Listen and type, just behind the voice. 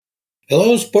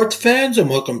Hello, sports fans, and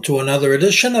welcome to another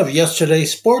edition of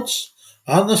Yesterday's Sports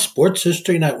on the Sports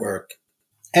History Network.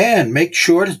 And make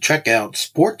sure to check out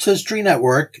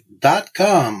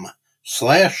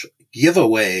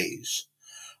sportshistorynetwork.com/giveaways.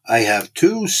 I have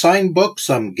 2 signed books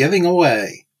I'm giving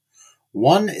away.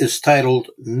 One is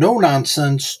titled No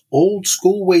Nonsense Old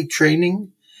School Weight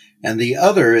Training, and the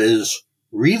other is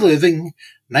Reliving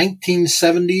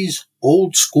 1970s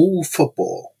Old School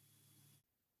Football.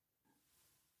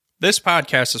 This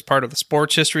podcast is part of the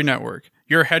Sports History Network,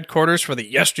 your headquarters for the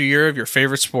yesteryear of your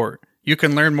favorite sport. You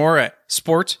can learn more at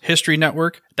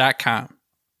sportshistorynetwork.com.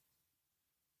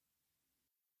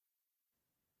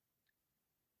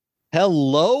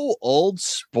 Hello, old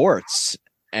sports,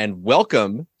 and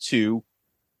welcome to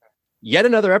yet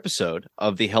another episode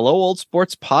of the Hello, Old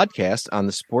Sports podcast on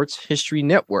the Sports History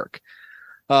Network.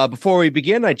 Before we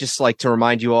begin, I'd just like to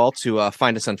remind you all to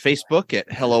find us on Facebook at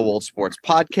Hello Old Sports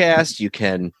Podcast. You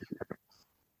can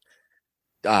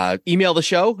email the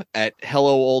show at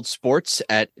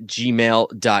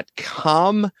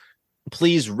hellooldsports@gmail.com.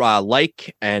 Please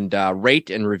like and rate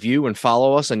and review and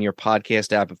follow us on your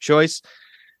podcast app of choice.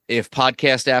 If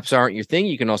podcast apps aren't your thing,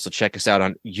 you can also check us out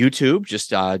on YouTube. Just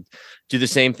do the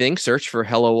same thing. Search for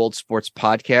Hello Old Sports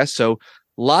Podcast. So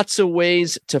lots of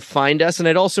ways to find us. And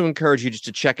I'd also encourage you just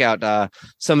to check out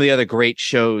some of the other great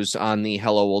shows on the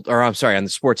on the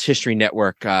Sports History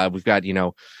Network. We've got,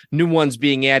 new ones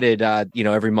being added,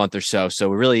 every month or so. So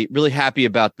we're really, really happy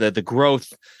about the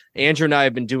growth. Andrew and I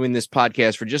have been doing this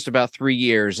podcast for just about 3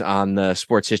 years on the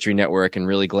Sports History Network, and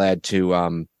really glad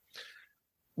to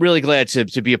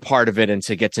be a part of it and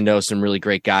to get to know some really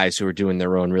great guys who are doing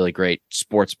their own really great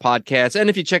sports podcasts. And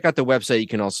if you check out the website, you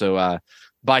can also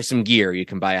buy some gear. You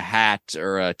can buy a hat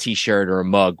or a t-shirt or a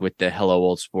mug with the Hello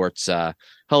Old Sports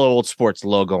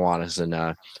logo on us,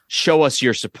 and show us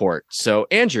your support. So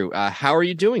Andrew, how are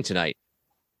you doing tonight?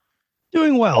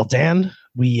 Doing well, Dan.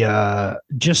 We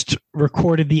just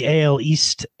recorded the AL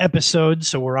East episode,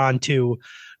 so we're on to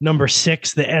number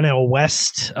 6, the NL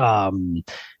West.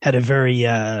 Had a very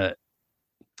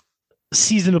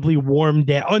unseasonably warm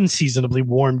day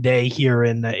here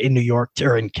in New York,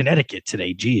 or in Connecticut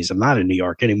today. Geez, I'm not in New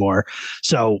York anymore.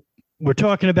 So we're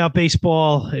talking about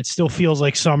baseball. It still feels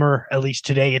like summer. At least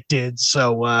today it did.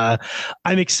 So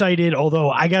I'm excited.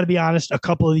 Although I got to be honest, a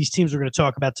couple of these teams we're going to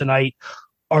talk about tonight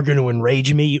are going to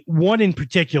enrage me. One in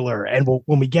particular, and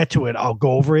when we get to it, I'll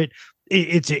go over it.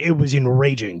 It was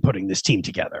enraging putting this team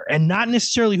together, and not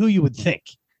necessarily who you would think.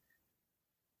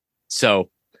 So,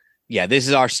 yeah, this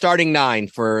is our starting 9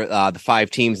 for the 5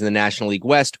 teams in the National League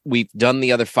West. We've done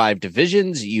the other 5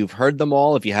 divisions. You've heard them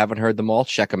all. If you haven't heard them all,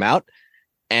 check them out.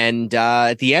 And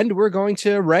at the end, we're going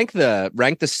to rank the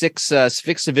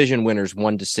 6 division winners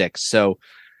 1 to 6. So,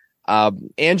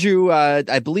 Andrew,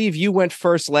 I believe you went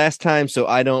first last time. So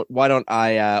why don't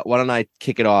I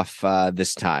kick it off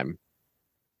this time?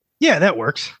 Yeah, that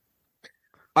works.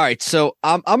 All right, so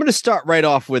I'm going to start right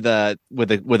off with a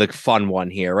fun one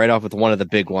here, right off with one of the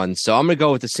big ones. So I'm going to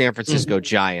go with the San Francisco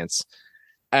Giants,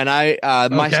 and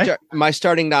my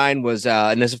starting 9 was,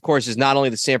 and this of course is not only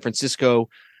the San Francisco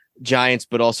Giants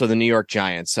but also the New York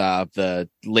Giants of the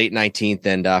late 19th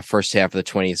and first half of the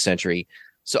 20th century.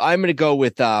 So I'm going to go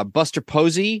with Buster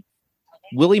Posey,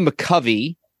 Willie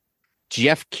McCovey,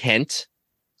 Jeff Kent,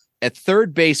 at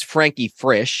third base Frankie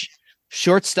Frisch.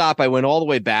 Shortstop, I went all the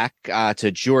way back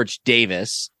to George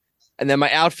Davis. And then my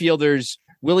outfielders,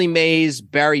 Willie Mays,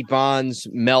 Barry Bonds,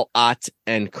 Mel Ott,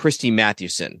 and Christy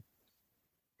Mathewson.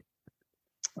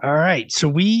 All right. So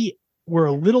we were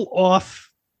a little off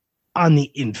on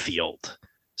the infield.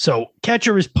 So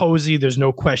catcher is Posey. There's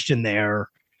no question there.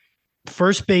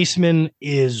 First baseman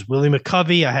is Willie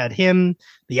McCovey. I had him.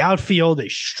 The outfield, a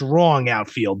strong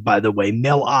outfield, by the way.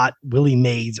 Mel Ott, Willie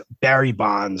Mays, Barry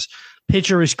Bonds.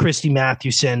 Pitcher is Christy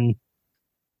Mathewson.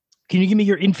 Can you give me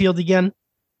your infield again?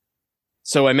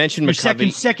 So I mentioned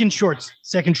McCovey. Second short,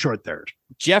 third.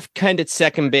 Jeff Kent at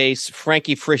second base,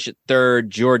 Frankie Frisch at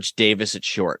third, George Davis at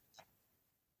short.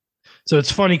 So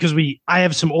it's funny because I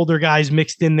have some older guys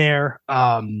mixed in there.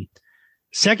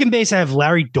 Second base, I have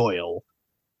Larry Doyle.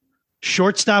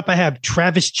 Shortstop, I have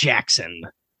Travis Jackson.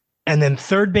 And then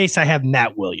third base, I have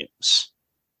Matt Williams.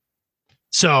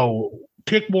 So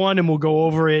pick one and we'll go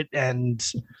over it and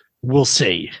we'll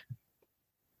see.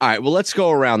 All right, well, let's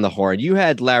go around the horn. You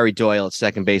had Larry Doyle at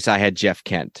second base. I had Jeff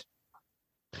Kent.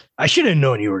 I should have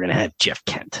known you were going to have Jeff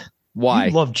Kent. Why?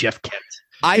 You love Jeff Kent.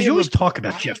 Because you always talk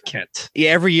about Jeff Kent.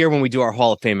 Yeah, every year when we do our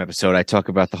Hall of Fame episode, I talk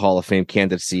about the Hall of Fame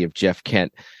candidacy of Jeff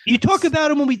Kent. You talk about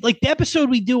him when we the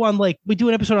episode we do an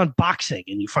episode on boxing,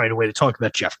 and you find a way to talk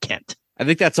about Jeff Kent. I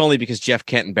think that's only because Jeff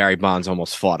Kent and Barry Bonds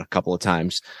almost fought a couple of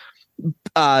times.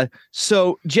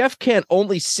 So Jeff Kent,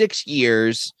 only 6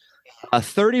 years, a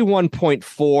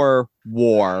 31.4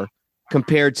 WAR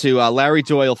compared to Larry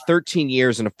Doyle, 13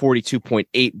 years and a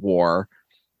 42.8 WAR.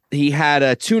 He had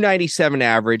a 297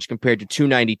 average compared to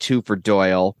 292 for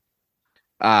Doyle.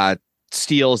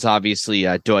 Steals, obviously,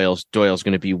 Doyle's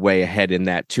going to be way ahead in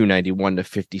that 291 to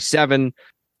 57.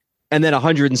 And then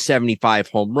 175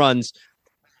 home runs.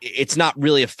 It's not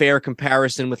really a fair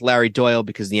comparison with Larry Doyle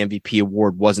because the MVP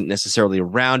award wasn't necessarily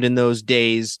around in those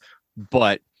days.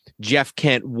 But Jeff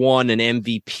Kent won an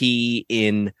MVP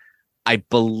in, I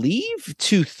believe,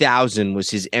 2000 was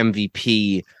his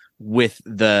MVP with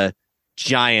the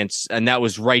Giants, and that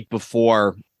was right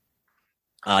before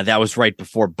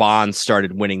Bonds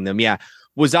started winning them. Yeah,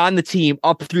 was on the team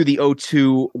up through the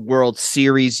 2002 World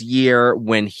Series year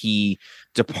when he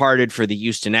departed for the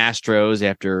Houston Astros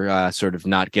after sort of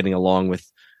not getting along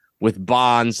with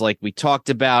Bonds, like we talked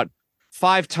about.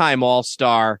 5-time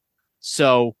All-Star.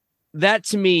 So that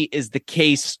to me is the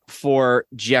case for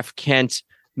Jeff Kent.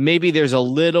 Maybe there's a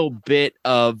little bit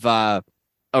of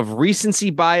recency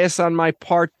bias on my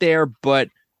part there, but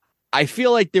I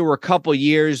feel like there were a couple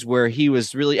years where he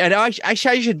was really, and I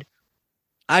should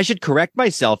correct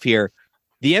myself here.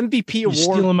 The MVP award.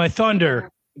 You're stealing my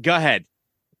thunder. Go ahead.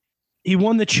 He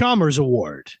won the Chalmers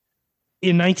Award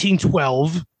in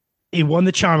 1912. He won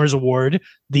the Chalmers Award.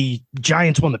 The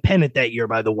Giants won the pennant that year,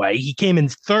 by the way. He came in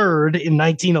third in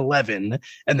 1911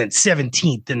 and then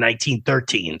 17th in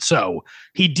 1913. So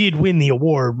he did win the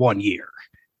award one year.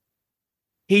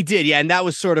 He did, yeah. And that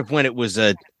was sort of when it was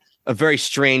a very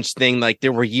strange thing. Like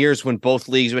there were years when both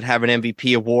leagues would have an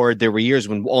MVP award. There were years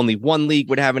when only one league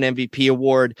would have an MVP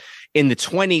award. In the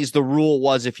 1920s, the rule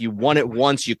was if you won it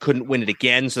once, you couldn't win it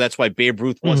again. So that's why Babe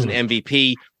Ruth was an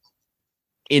MVP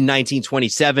in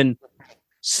 1927.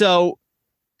 So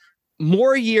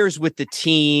more years with the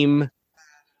team,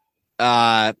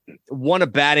 won a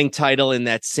batting title in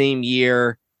that same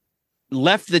year,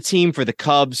 left the team for the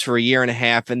Cubs for a year and a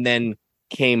half, and then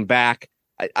came back.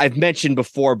 I've mentioned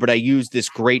before, but I used this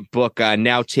great book,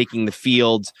 Now Taking the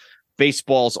Field,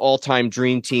 Baseball's all-time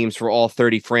dream teams for all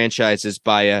 30 franchises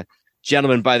by a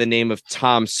gentleman by the name of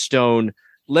Tom Stone.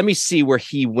 Let me see where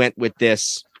he went with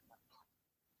this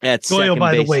at Doyle, second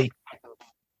by base. the way,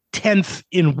 10th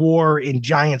in WAR in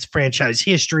Giants franchise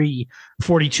history,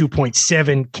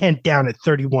 42.7. Kent down at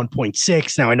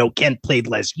 31.6. Now, I know Kent played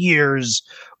less years,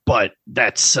 but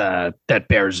that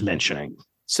bears mentioning.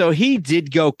 So he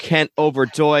did go Kent over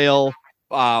Doyle,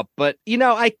 but,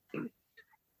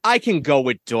 I can go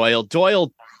with Doyle.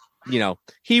 Doyle,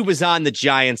 he was on the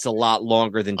Giants a lot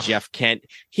longer than Jeff Kent.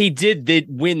 He did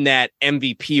win that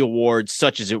MVP award,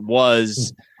 such as it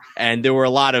was, and there were a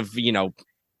lot of, he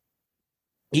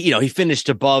finished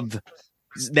above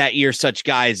that year such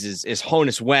guys as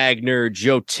Honus Wagner,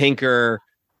 Joe Tinker,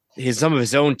 some of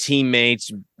his own teammates,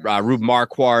 Rube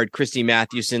Marquardt, Christy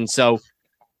Mathewson. So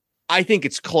I think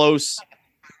it's close.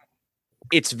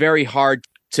 It's very hard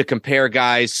to compare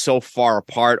guys so far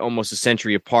apart, almost a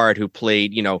century apart, who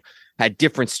played, had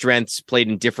different strengths, played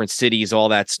in different cities, all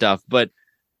that stuff. But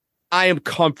I am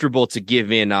comfortable to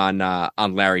give in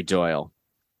on Larry Doyle.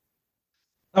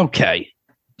 Okay.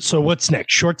 So what's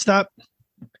next? Shortstop?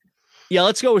 Yeah,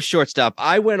 let's go with shortstop.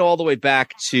 I went all the way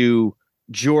back to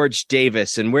George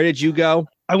Davis. And where did you go?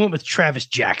 I went with Travis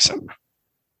Jackson.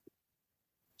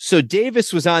 So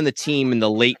Davis was on the team in the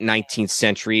late 19th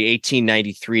century,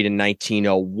 1893 to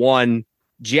 1901.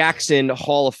 Jackson,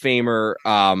 Hall of Famer,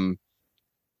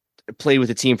 played with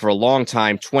the team for a long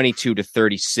time, 22 to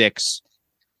 36.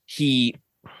 He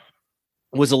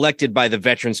was elected by the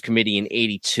Veterans Committee in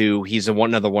 82. He's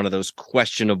another one of those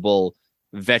questionable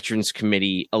Veterans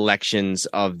Committee elections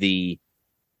of the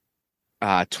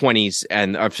 20s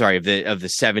and I'm sorry, of the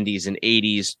 70s and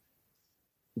 80s.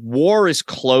 WAR is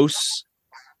close.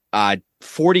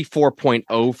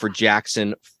 44.0 for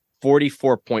Jackson,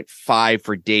 44.5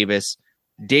 for Davis.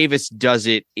 Davis does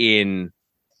it in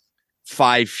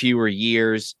 5 fewer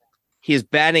years. His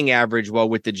batting average while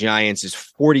with the Giants is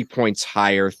 40 points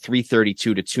higher,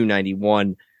 332 to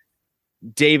 291.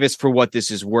 Davis, for what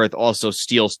this is worth, also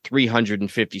steals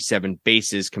 357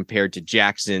 bases compared to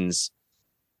Jackson's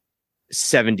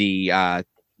 70.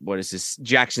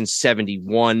 Jackson's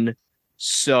 71.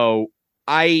 So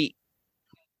I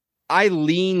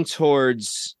lean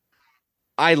towards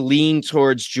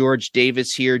George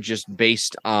Davis here just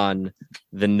based on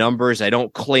the numbers. I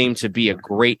don't claim to be a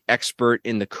great expert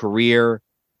in the career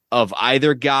of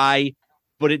either guy,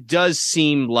 but it does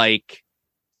seem like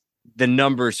the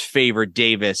numbers favor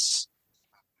Davis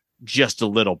just a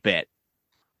little bit.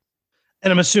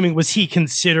 And I'm assuming, was he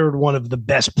considered one of the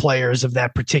best players of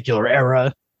that particular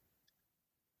era?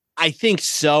 I think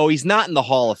so. He's not in the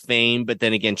Hall of Fame, but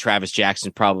then again, Travis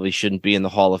Jackson probably shouldn't be in the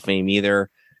Hall of Fame either.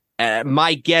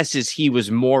 My guess is he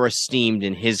was more esteemed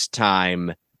in his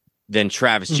time than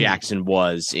Travis Jackson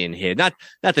was in his. Not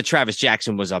that Travis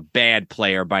Jackson was a bad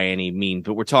player by any means,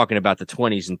 but we're talking about the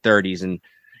 20s and 30s, and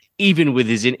even with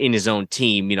in his own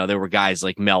team, there were guys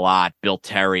like Mel Ott, Bill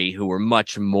Terry, who were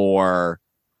much more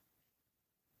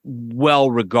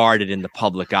well regarded in the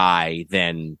public eye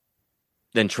than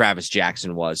Travis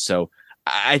Jackson was. So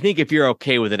I think if you're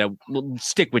okay with it, we'll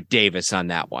stick with Davis on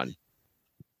that one.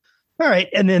 All right.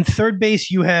 And then third base,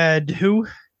 you had who?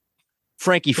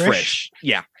 Frankie Frisch.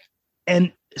 Yeah.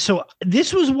 And so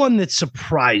this was one that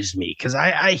surprised me because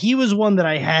he was one that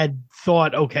I had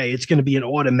thought, okay, it's going to be an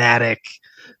automatic.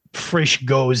 Frisch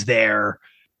goes there.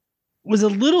 Was a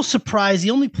little surprised.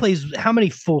 He only plays how many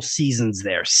full seasons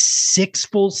there? 6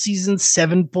 full seasons,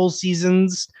 7 full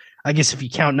seasons. I guess if you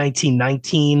count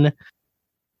 1919.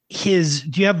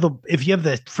 If you have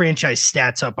the franchise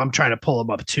stats up, I'm trying to pull them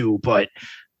up too, but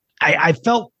I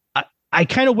felt I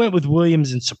kind of went with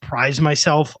Williams and surprised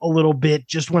myself a little bit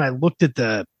just when I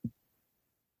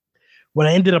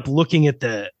ended up looking at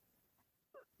the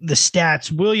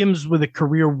stats. Williams with a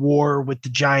career WAR with the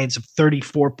Giants of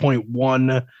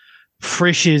 34.1.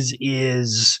 Frisch's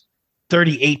is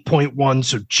 38.1,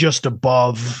 so just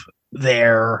above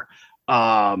there.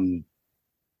 Batting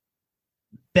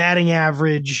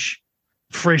average,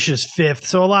 Frisch is 5th.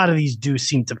 So a lot of these do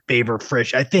seem to favor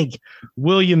Frisch. I think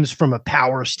Williams, from a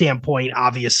power standpoint,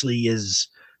 obviously is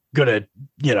gonna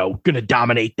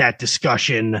dominate that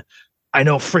discussion. I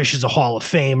know Frisch is a Hall of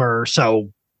Famer,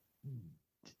 so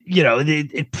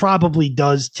it probably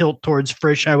does tilt towards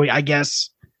Frisch, I guess.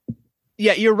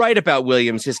 Yeah, you're right about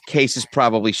Williams. His case is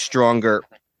probably stronger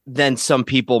than some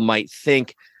people might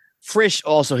think. Frisch,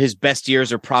 also, his best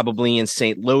years are probably in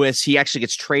St. Louis. He actually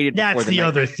gets traded. That's the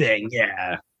other thing,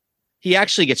 yeah. He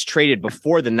actually gets traded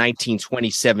before the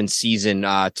 1927 season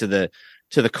to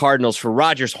the Cardinals for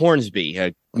Rogers Hornsby,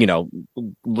 a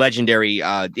legendary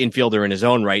infielder in his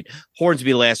own right.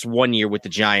 Hornsby lasts 1 year with the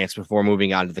Giants before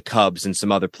moving on to the Cubs and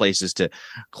some other places to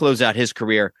close out his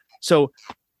career. So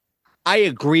I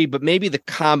agree, but maybe the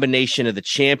combination of the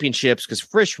championships, because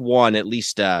Frisch won at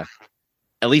least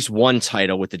one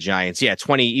title with the Giants. Yeah,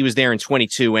 20. He was there in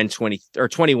 22 and 20, or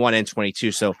 21 and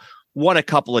 22. So won a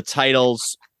couple of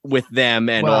titles with them,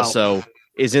 and also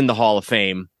is in the Hall of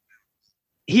Fame.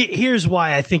 Here's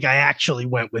why I think I actually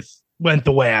went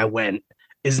the way I went,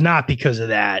 is not because of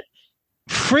that.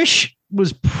 Frisch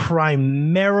was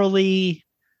primarily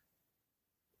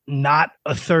not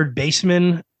a third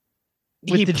baseman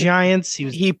with the Giants.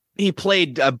 He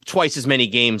played twice as many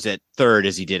games at third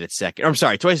as he did at second. I'm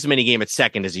sorry, twice as many games at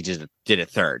second as he did at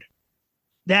third.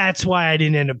 That's why I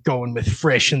didn't end up going with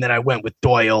Frisch, and then I went with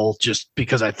Doyle just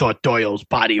because I thought Doyle's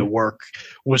body of work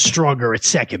was stronger at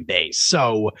second base.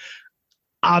 So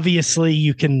obviously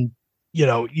you can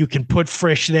put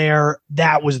Frisch there.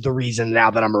 That was the reason, now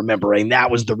that I'm remembering,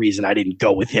 that was the reason I didn't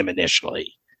go with him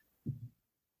initially.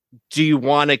 Do you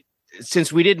want to,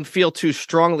 since we didn't feel too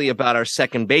strongly about our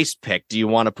second base pick, do you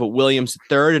want to put Williams at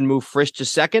third and move Frisch to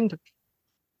second?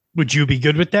 Would you be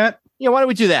good with that? Yeah, why don't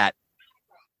we do that?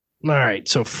 All right.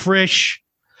 So Frisch.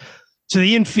 So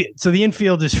the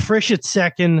infield is Frisch at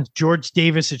second, George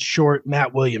Davis at short,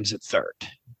 Matt Williams at third.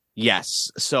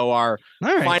 Yes. So our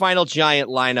final Giant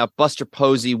lineup: Buster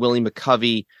Posey, Willie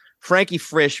McCovey, Frankie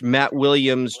Frisch, Matt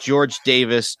Williams, George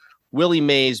Davis, Willie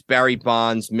Mays, Barry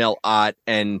Bonds, Mel Ott,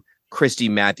 and Christy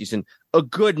Mathewson. A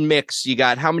good mix. You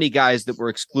got how many guys that were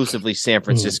exclusively San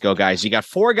Francisco guys? You got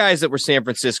 4 guys that were San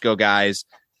Francisco guys.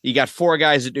 You got 4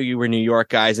 guys that were New York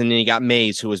guys, and then you got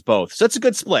Mays, who was both. So that's a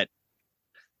good split.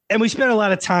 And we spent a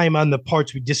lot of time on the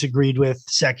parts we disagreed with,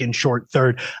 second, short,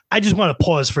 third. I just want to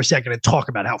pause for a second and talk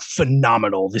about how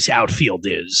phenomenal this outfield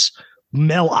is.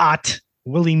 Mel Ott,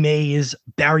 Willie Mays,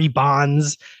 Barry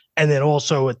Bonds, and then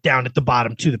also down at the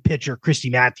bottom to the pitcher, Christy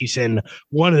Mathewson,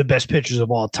 one of the best pitchers of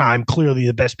all time, clearly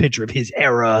the best pitcher of his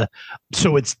era.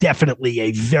 So it's definitely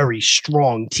a very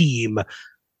strong team,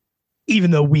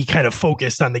 even though we kind of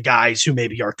focused on the guys who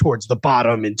maybe are towards the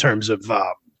bottom in terms of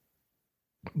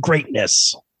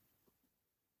greatness.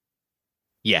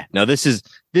 Yeah, no, this is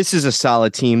a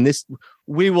solid team.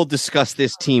 We will discuss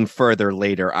this team further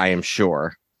later, I am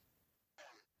sure.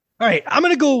 All right, I'm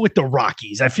going to go with the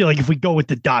Rockies. I feel like if we go with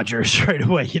the Dodgers right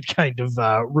away, it kind of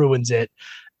ruins it.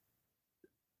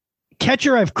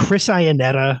 Catcher, I have Chris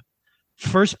Iannetta.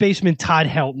 First baseman, Todd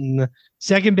Helton.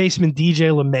 Second baseman,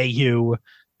 DJ LeMahieu.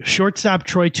 Shortstop,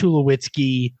 Troy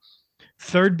Tulowitzki.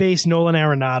 third base Nolan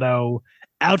Arenado,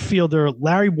 outfielder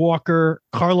Larry Walker,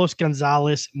 Carlos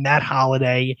Gonzalez, Matt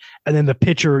Holliday, and then the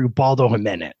pitcher Ubaldo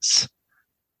Jimenez.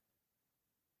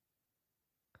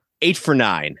 8 for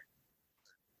 9.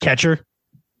 Catcher?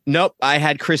 Nope, I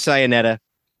had Chris Iannetta.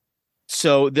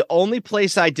 So the only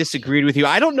place I disagreed with you,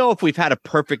 I don't know if we've had a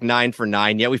perfect 9 for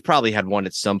 9 yet. We've probably had one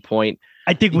at some point.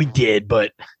 I think we did,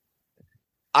 but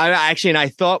I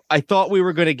thought we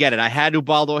were going to get it. I had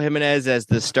Ubaldo Jimenez as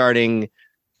the starting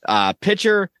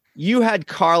pitcher. You had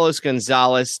Carlos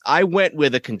Gonzalez. I went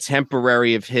with a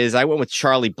contemporary of his. I went with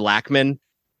Charlie Blackmon.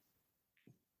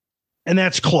 And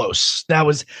that's close. That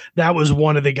was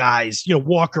one of the guys.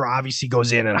 Walker obviously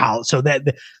goes in and Holliday. So that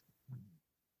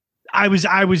I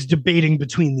was debating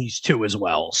between these two as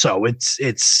well. So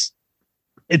it's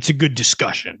a good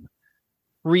discussion.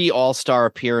 3 All-Star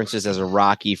appearances as a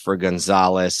Rocky for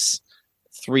Gonzalez.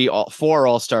 4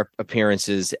 All-Star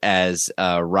appearances as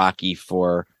a Rocky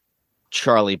for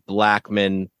Charlie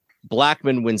Blackmon.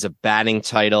 Blackmon wins a batting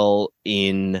title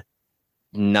in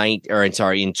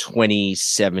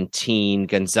 2017.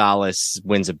 Gonzalez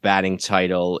wins a batting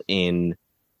title in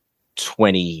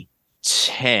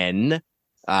 2010.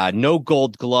 No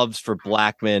Gold Gloves for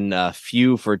Blackmon,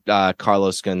 few for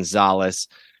Carlos Gonzalez.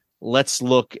 Let's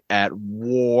look at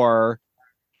WAR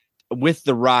with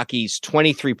the Rockies.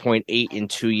 23.8 in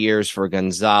 2 years for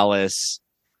Gonzalez.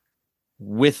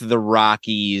 With the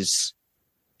Rockies,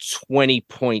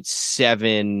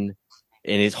 20.7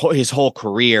 in his whole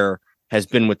career has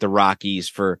been with the Rockies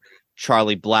for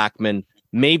Charlie Blackmon.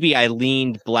 Maybe I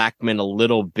leaned Blackmon a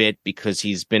little bit because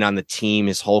he's been on the team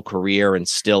his whole career and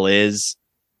still is.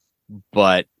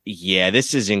 But yeah,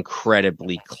 this is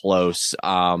incredibly close.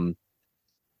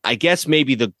 I guess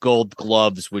maybe the Gold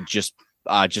Gloves would just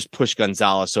push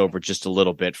Gonzalez over just a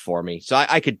little bit for me. So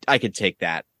I could take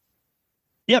that.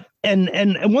 Yep. And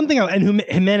one thing, and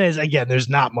Jimenez, again, there's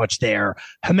not much there.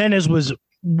 Jimenez was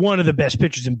one of the best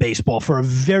pitchers in baseball for a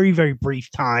very, very brief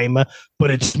time,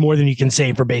 but it's more than you can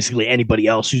say for basically anybody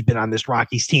else who's been on this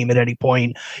Rockies team at any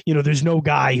point. There's no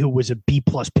guy who was a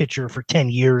B-plus pitcher for 10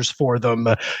 years for them.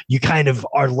 You kind of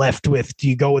are left with, do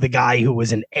you go with a guy who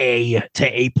was an A to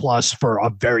A-plus for a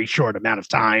very short amount of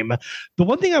time? The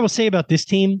one thing I will say about this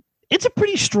team, it's a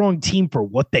pretty strong team for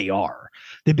what they are.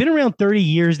 They've been around 30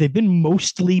 years. They've been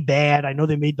mostly bad. I know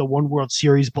they made the one World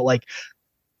Series, but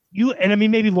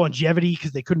maybe longevity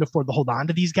because they couldn't afford to hold on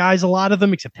to these guys, a lot of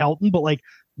them, except Helton. But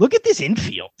look at this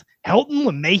infield: Helton,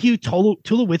 LeMahieu,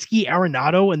 Tulowitzki,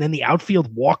 Arenado, and then the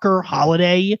outfield: Walker,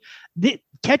 Holliday. The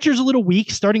catcher's a little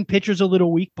weak, starting pitcher's a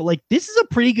little weak, but this is a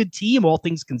pretty good team, all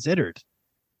things considered.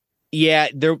 Yeah,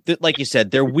 they're like you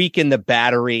said, they're weak in the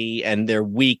battery and they're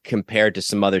weak compared to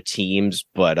some other teams.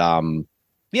 But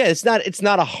yeah, it's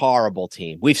not a horrible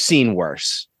team. We've seen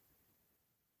worse.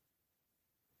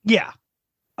 Yeah.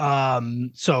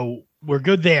 So we're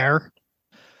good there.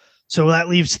 So that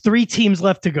leaves 3 teams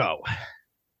left to go.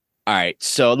 All right.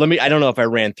 So I don't know if I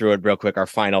ran through it real quick. Our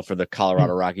final for the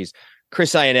Colorado Rockies: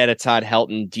 Chris Iannetta, Todd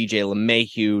Helton, DJ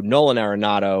LeMahieu, Nolan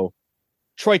Arenado,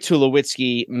 Troy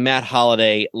Tulowitzki, Matt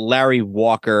Holliday, Larry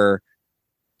Walker,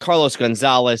 Carlos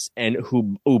Gonzalez, and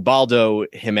Ubaldo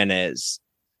Jimenez.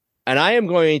 And I am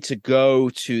going to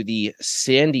go to the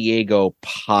San Diego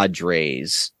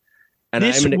Padres. And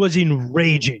this was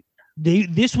enraging.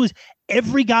 This was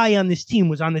every guy on this team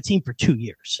was on the team for 2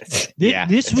 years.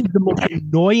 This was the most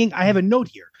annoying. I have a note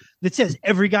here that says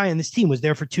every guy on this team was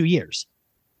there for 2 years.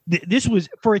 This was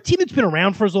for a team that's been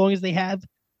around for as long as they have.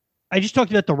 I just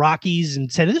talked about the Rockies and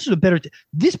said this was a better.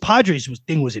 This Padres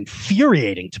thing was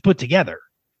infuriating to put together.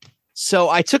 So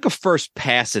I took a first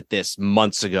pass at this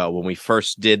months ago when we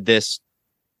first did this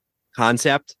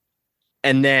concept,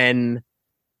 and then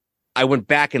I went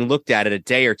back and looked at it a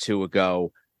day or two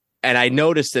ago, and I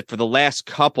noticed that for the last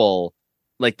couple,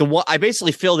 I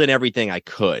basically filled in everything I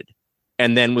could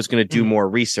and then was going to do more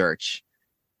research.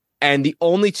 And the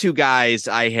only 2 guys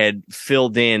I had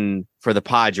filled in for the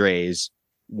Padres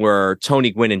were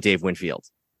Tony Gwynn and Dave Winfield.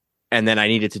 And then I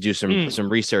needed to do some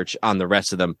research on the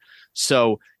rest of them.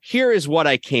 So here is what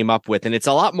I came up with, and it's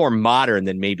a lot more modern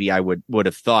than maybe I would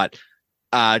have thought.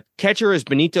 Catcher is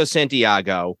Benito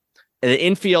Santiago. In the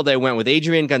infield, I went with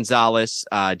Adrian Gonzalez,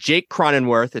 Jake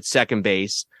Cronenworth at second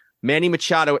base, Manny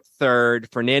Machado at third,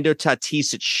 Fernando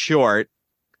Tatis at short,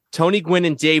 Tony Gwynn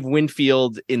and Dave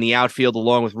Winfield in the outfield,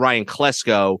 along with Ryan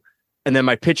Klesko. And then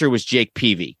my pitcher was Jake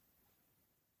Peavy.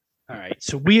 All right.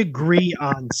 So we agree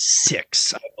on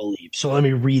 6, I believe. So let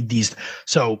me read these.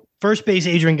 So first base,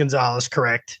 Adrian Gonzalez,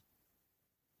 correct?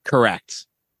 Correct.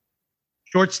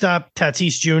 Shortstop,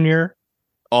 Tatis Jr.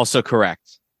 Also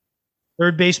correct.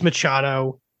 Third base,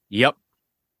 Machado. Yep.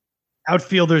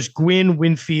 Outfielders Gwynn,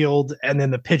 Winfield, and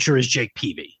then the pitcher is Jake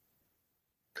Peavy.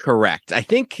 Correct. I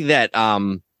think that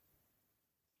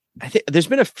there's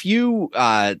been a few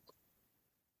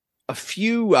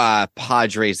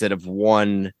Padres that have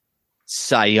won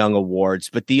Cy Young awards,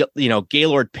 but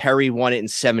Gaylord Perry won it in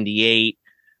 78.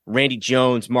 Randy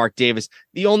Jones, Mark Davis.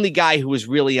 The only guy who was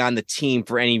really on the team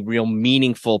for any real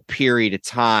meaningful period of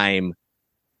time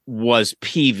was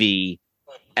Peavy,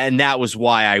 and that was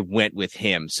why I went with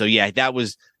him. So yeah, that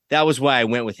was why I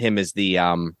went with him as the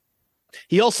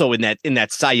he also in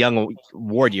that Cy Young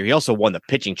award year, he also won the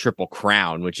pitching triple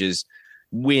crown, which is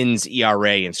wins,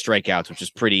 ERA, and strikeouts, which is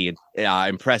pretty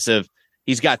impressive.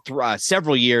 He's got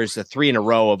several years, 3 in a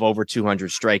row of over 200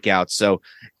 strikeouts. So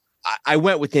I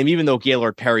went with him, even though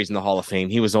Gaylord Perry's in the Hall of Fame.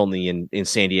 He was only in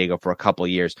San Diego for a couple of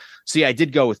years. So yeah, I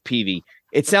did go with Peavy.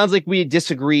 It sounds like we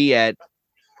disagree at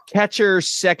catcher,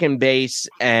 second base,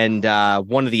 and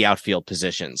one of the outfield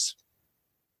positions.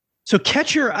 So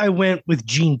catcher, I went with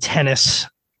Gene Tennis.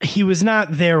 He was not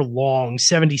there long,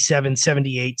 77,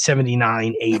 78,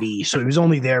 79, 80. So he was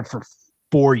only there for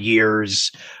 4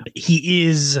 years. He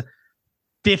is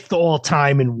 5th all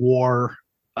time in WAR,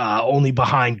 only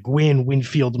behind Gwynn,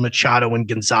 Winfield, Machado, and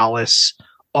Gonzalez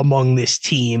among this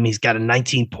team. He's got a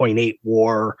 19.8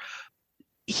 WAR.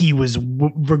 He was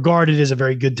regarded as a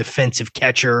very good defensive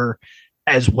catcher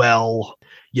as well.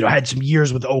 Had some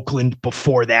years with Oakland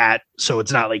before that. So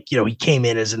it's not like, he came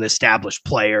in as an established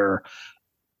player.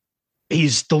 He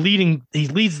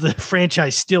leads the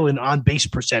franchise still in on-base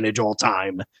percentage all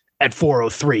time at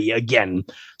 403. Again,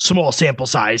 small sample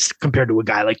size compared to a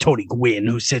guy like Tony Gwynn,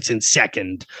 who sits in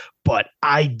second. But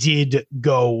I did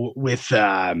go with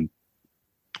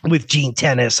Gene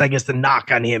Tennis. I guess the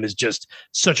knock on him is just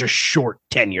such a short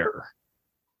tenure.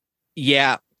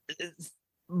 Yeah.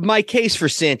 My case for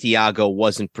Santiago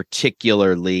wasn't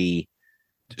particularly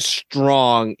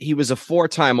strong. He was a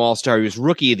 4-time All-Star. He was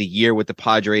Rookie of the Year with the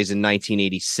Padres in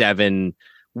 1987,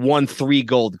 won 3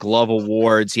 Gold Glove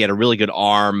awards. He had a really good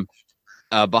arm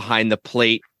behind the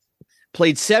plate.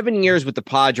 Played 7 years with the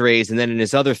Padres, and then in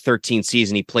his other 13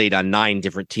 season, he played on 9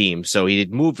 different teams. So he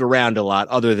had moved around a lot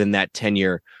other than that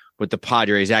tenure with the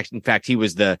Padres. In fact, he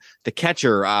was the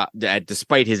catcher,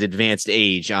 despite his advanced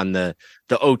age, on the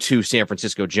 0-2 San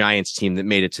Francisco Giants team that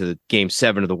made it to the Game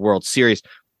 7 of the World Series.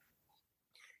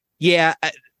 Yeah,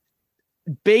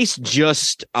 based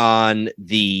just on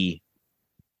the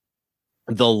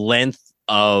length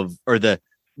of, or the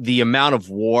amount of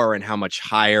WAR and how much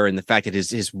higher, and the fact that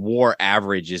his WAR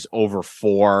average is over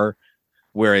 4,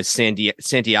 whereas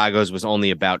Santiago's was only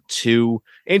about 2.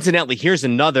 Incidentally, here's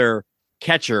another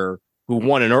catcher who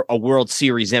won a World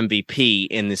Series MVP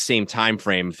in the same time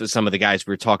frame for some of the guys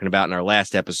we were talking about in our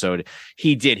last episode.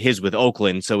 He did his with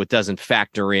Oakland, so it doesn't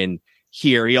factor in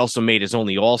here. He also made his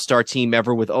only All-Star team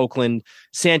ever with Oakland.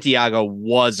 Santiago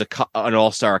was an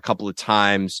All-Star a couple of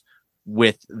times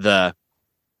with the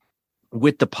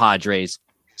Padres.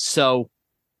 So,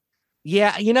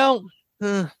 yeah,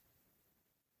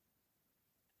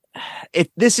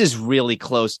 this is really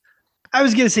close. I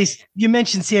was going to say, you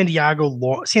mentioned Santiago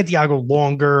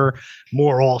longer,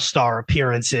 more All-Star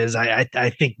appearances.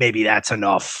 I think maybe that's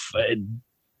enough.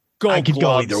 I could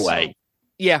go either way.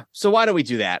 Yeah. So why don't we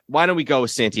do that? Why don't we go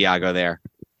with Santiago there?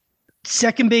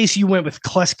 Second base, you went with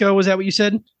Klesko. Was that what you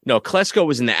said? No, Klesko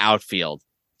was in the outfield.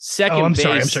 Second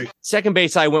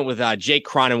base, I went with Jake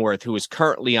Cronenworth, who is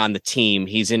currently on the team.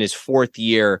 He's in his 4th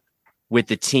year with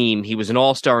the team. He was an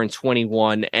All-Star in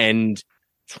 21 and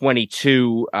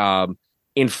 22.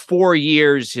 In 4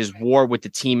 years, his WAR with the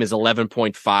team is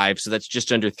 11.5, so that's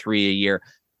just under 3 a year.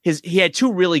 He had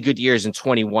 2 really good years in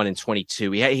 21 and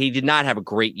 22. He did not have a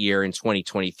great year in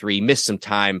 2023. He missed some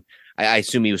time. I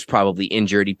assume he was probably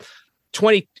injured.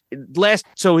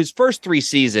 So his first 3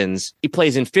 seasons, he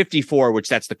plays in 54, which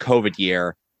that's the COVID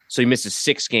year. So he misses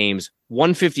 6 games,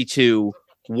 152,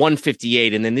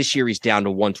 158, and then this year he's down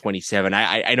to 127.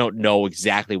 I don't know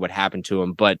exactly what happened to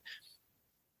him, but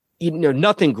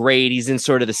nothing great. He's in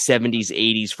sort of the 70s,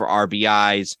 80s for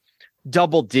RBIs,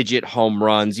 double-digit home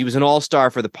runs. He was an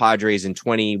All-Star for the Padres in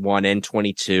 21 and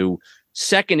 22,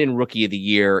 second in Rookie of the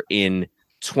Year in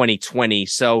 2020.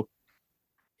 So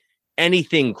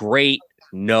anything great?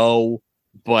 No,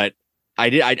 but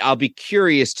I'll be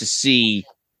curious to see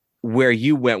where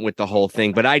you went with the whole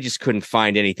thing, but I just couldn't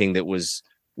find anything that was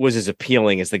as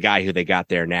appealing as the guy who they got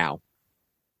there now.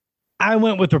 I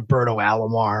went with Roberto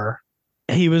Alomar.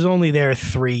 He was only there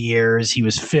 3 years. He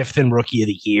was 5th in Rookie of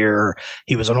the Year.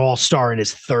 He was an All-Star in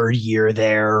his 3rd year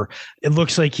there. It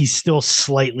looks like he's still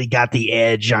slightly got the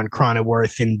edge on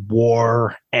Cronenworth in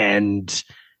WAR, and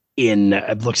in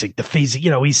it looks like the phase.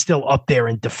 He's still up there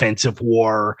in defensive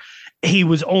WAR. He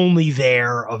was only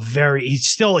there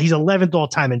he's 11th all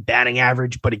time in batting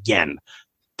average, but again,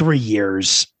 3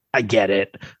 years. I get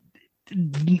it.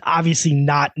 Obviously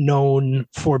not known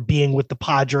for being with the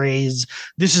Padres.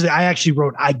 I actually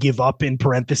wrote I give up in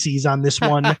parentheses on this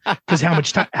one because how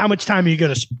much time are you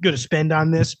going to spend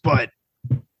on this? But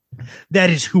that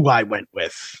is who I went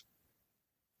with.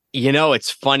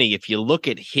 It's funny if you look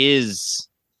at his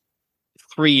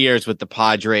 3 years with the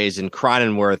Padres and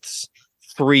Cronenworth's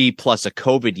 3 plus a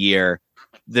COVID year,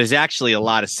 there's actually a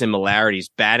lot of similarities.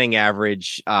 Batting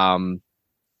average,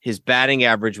 his batting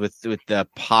average with the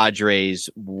Padres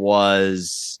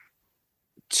was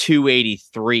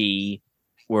 283,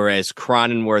 whereas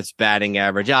Cronenworth's batting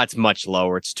average, it's much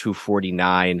lower. It's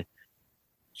 249.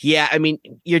 Yeah, I mean,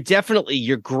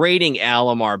 you're grading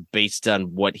Alomar based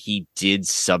on what he did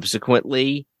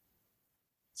subsequently.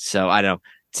 So I don't know.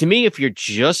 To me, if you're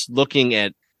just looking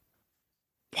at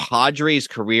Padres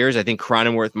careers, I think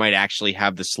Cronenworth might actually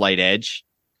have the slight edge.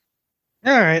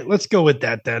 All right, let's go with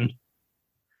that then.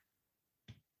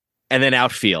 And then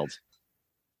outfield.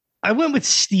 I went with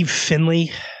Steve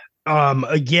Finley.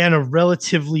 Again, a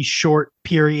relatively short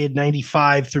period,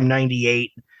 95 through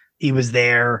 98. He was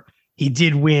there. He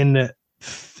did win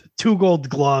 2 Gold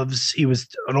Gloves. He was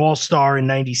an all-star in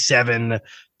 97.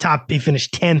 He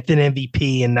finished 10th in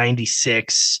MVP in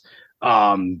 96.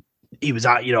 He was,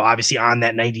 obviously on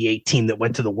that 98 team that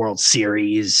went to the World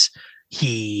Series.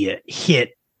 He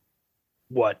hit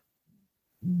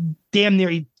damn near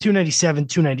 297,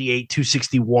 298,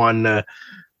 261,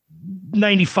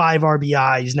 95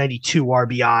 RBIs, 92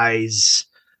 RBIs.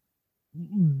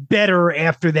 Better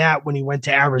after that when he went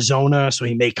to Arizona, so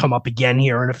he may come up again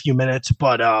here in a few minutes.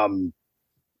 But I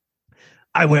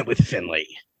went with Finley.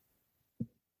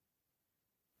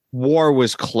 WAR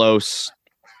was close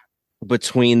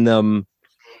between them.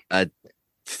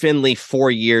 Finley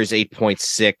 4 years,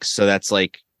 8.6. So that's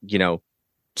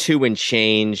 2 and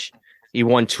change. He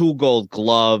won 2 Gold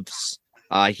Gloves.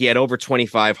 He had over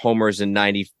 25 homers and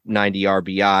 90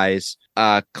 RBIs.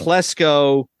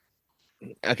 Klesko.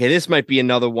 Okay, this might be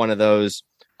another one of those.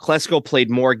 Klesko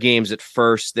played more games at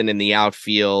first than in the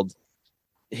outfield.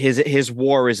 His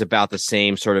WAR is about the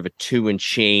same, sort of a 2 and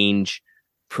change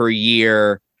per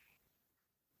year.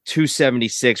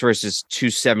 276 versus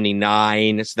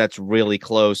 279. So that's really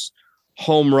close.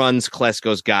 Home runs,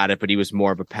 Klesko's got it, but he was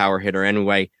more of a power hitter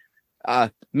anyway.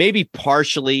 Maybe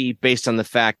partially based on the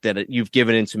fact that you've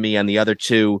given it to me on the other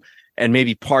two, and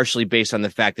maybe partially based on the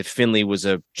fact that Finley was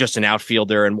just an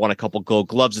outfielder and won a couple Gold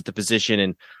Gloves at the position,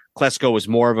 and Klesko was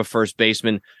more of a first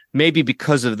baseman. Maybe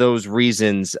because of those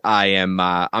reasons, I'm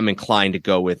inclined to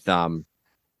go with I'm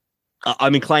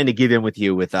inclined to give in with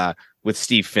you with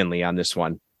Steve Finley on this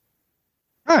one.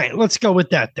 All right, let's go with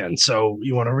that then. So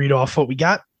you want to read off what we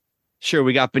got? Sure.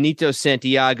 We got Benito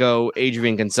Santiago,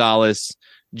 Adrian Gonzalez,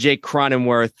 Jake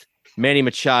Cronenworth, Manny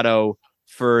Machado,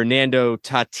 Fernando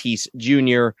Tatis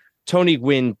Jr., Tony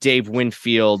Gwynn, Dave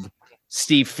Winfield,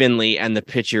 Steve Finley, and the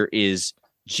pitcher is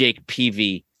Jake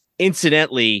Peavy.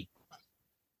 Incidentally,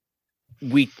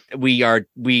 we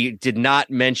did not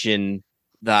mention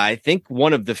that I think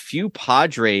one of the few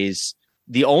Padres,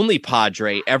 the only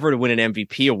Padre ever to win an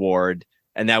MVP award,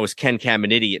 and that was Ken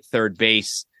Caminiti at third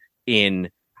base in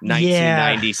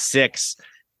 1996. Yeah.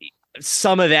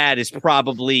 Some of that is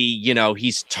probably,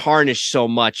 he's tarnished so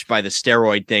much by the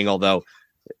steroid thing, although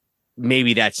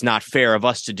maybe that's not fair of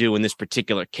us to do in this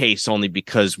particular case, only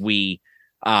because we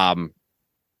didn't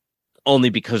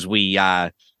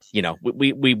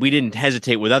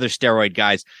hesitate with other steroid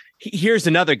guys. Here's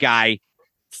another guy,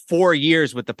 4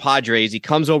 years with the Padres. He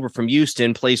comes over from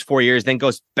Houston, plays 4 years, then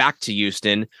goes back to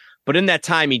Houston. But in that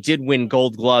time, he did win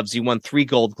Gold Gloves. He won 3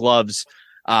 Gold Gloves,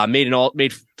 made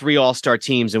 3 All-Star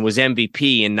teams, and was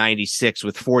MVP in 96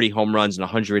 with 40 home runs and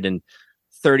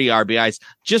 130 RBIs.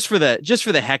 Just for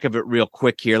the heck of it, real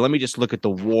quick here, let me just look at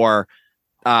the WAR.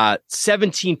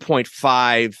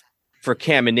 17.5 for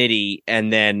Caminiti,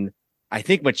 and then I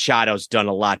think Machado's done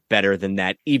a lot better than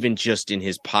that, even just in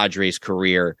his Padres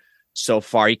career so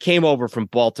far. He came over from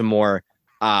Baltimore,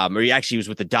 or he actually was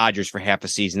with the Dodgers for half a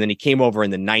season. Then he came over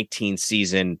in the 19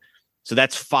 season. So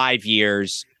that's 5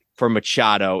 years for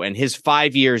Machado, and his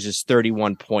 5 years is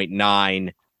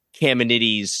 31.9.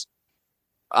 Caminiti's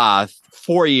 4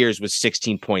 years was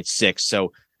 16.6.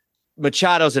 So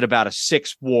Machado's at about a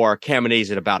 6 WAR.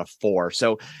 Caminiti's at about a 4.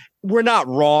 So we're not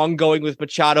wrong going with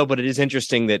Machado, but it is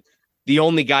interesting that the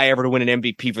only guy ever to win an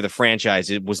MVP for the franchise,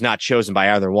 it was not chosen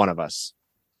by either one of us.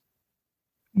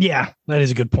 Yeah, that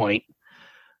is a good point.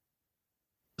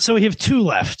 So we have two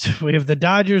left. We have the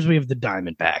Dodgers. We have the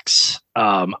Diamondbacks.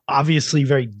 Obviously,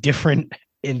 very different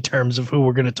in terms of who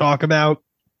we're going to talk about.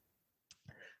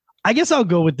 I guess I'll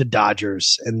go with the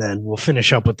Dodgers, and then we'll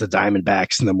finish up with the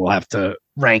Diamondbacks, and then we'll have to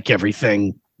rank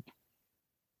everything.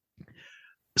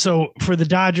 So for the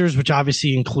Dodgers, which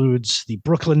obviously includes the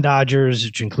Brooklyn Dodgers,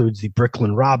 which includes the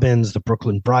Brooklyn Robins, the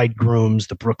Brooklyn Bridegrooms,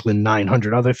 the Brooklyn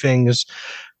 900 other things.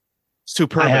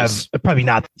 Superbas. I have probably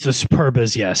not the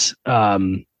Superbas, yes.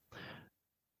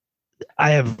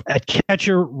 I have at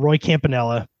catcher Roy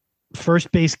Campanella,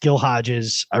 first base Gil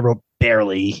Hodges. I wrote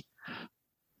barely.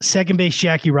 Second base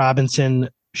Jackie Robinson,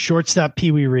 shortstop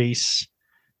Pee Wee Reese,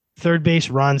 third base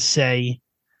Ron Say,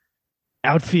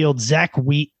 outfield Zach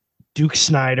Wheat, Duke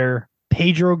Snyder,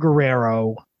 Pedro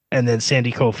Guerrero, and then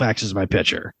Sandy Koufax is my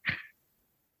pitcher.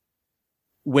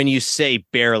 When you say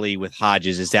barely with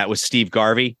Hodges, is that with Steve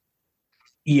Garvey?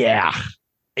 Yeah.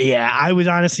 Yeah, I was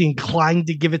honestly inclined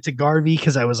to give it to Garvey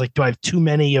because I was like, do I have too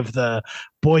many of the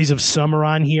boys of summer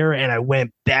on here? And I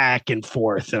went back and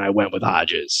forth, and I went with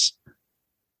Hodges.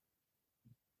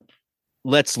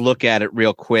 Let's look at it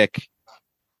real quick.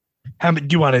 How many,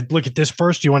 do you want to look at this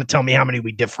first? Do you want to tell me how many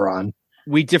we differ on?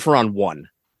 We differ on one.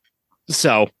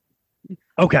 So,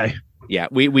 okay. Yeah,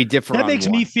 we differ. That makes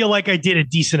me feel like I did a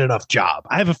decent enough job.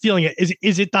 I have a feeling.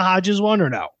 Is it the Hodges one or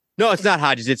no? No, it's not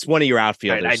Hodges. It's one of your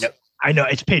outfielders. Right, I know.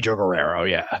 It's Pedro Guerrero.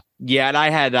 Yeah. Yeah, and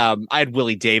I had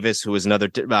Willie Davis, who was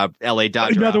another L.A.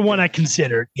 Dodger. Another one I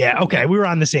considered. Yeah. Okay, we were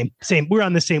on the same. We're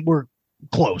on the same. We're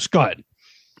close. Go ahead.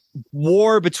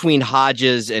 War between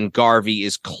Hodges and Garvey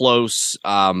is close.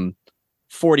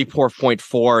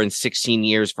 44.4 in 16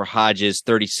 years for Hodges,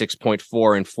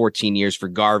 36.4 in 14 years for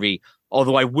Garvey.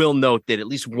 Although I will note that at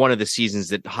least one of the seasons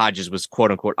that Hodges was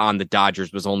quote unquote on the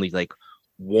Dodgers was only like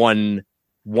one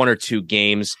or two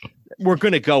games. We're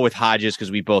going to go with Hodges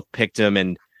because we both picked him.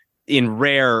 And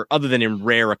other than in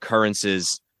rare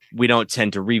occurrences, we don't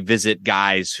tend to revisit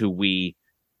guys who we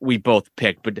both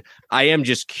picked. But I am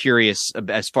just curious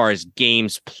as far as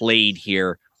games played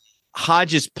here.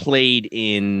 Hodges played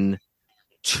in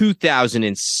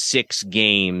 2006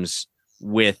 games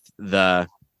with the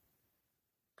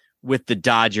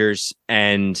Dodgers,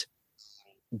 and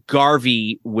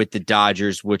Garvey with the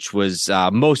Dodgers, which was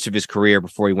most of his career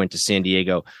before he went to San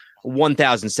Diego,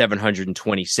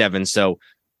 1,727. So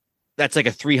that's like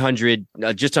a 300,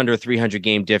 just under a 300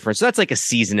 game difference. So that's like a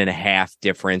season and a half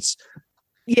difference.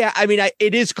 Yeah, I mean,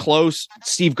 it is close.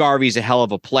 Steve Garvey's a hell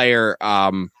of a player.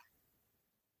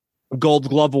 Gold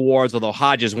Glove Awards, although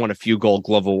Hodges won a few Gold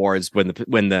Glove Awards when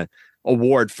the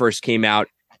award first came out.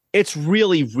 It's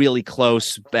really, really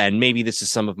close. And maybe this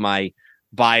is some of my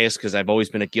bias because I've always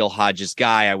been a Gil Hodges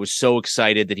guy. I was so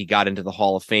excited that he got into the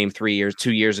Hall of Fame 2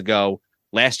 years ago,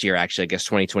 last year, actually, I guess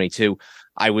 2022.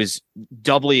 I was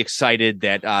doubly excited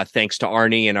that thanks to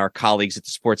Arnie and our colleagues at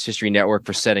the Sports History Network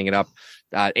for setting it up,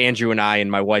 Andrew and I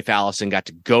and my wife Allison got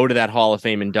to go to that Hall of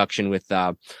Fame induction with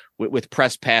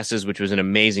press passes, which was an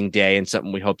amazing day and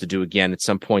something we hope to do again at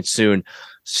some point soon.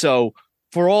 So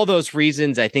for all those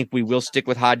reasons, I think we will stick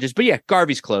with Hodges. But yeah,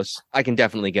 Garvey's close. I can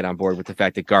definitely get on board with the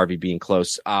fact that Garvey being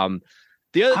close.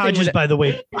 The other Hodges, by the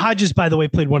way,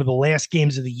 played one of the last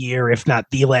games of the year, if not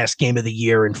the last game of the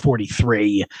year in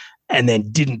 43, and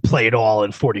then didn't play at all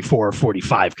in 44 or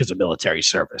 45 because of military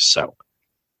service. So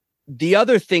the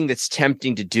other thing that's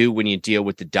tempting to do when you deal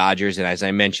with the Dodgers, and as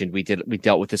I mentioned, we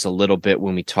dealt with this a little bit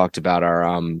when we talked about our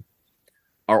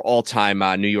all-time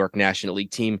New York National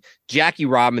League team. Jackie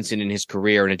Robinson in his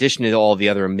career, in addition to all the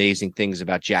other amazing things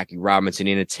about Jackie Robinson,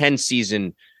 in a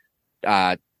 10-season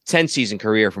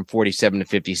career from 47 to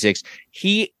 56,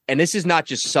 and this is not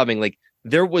just subbing, like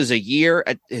there was a year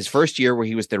at his first year where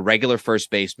he was their regular first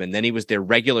baseman. Then he was their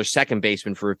regular second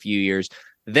baseman for a few years.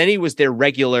 Then he was their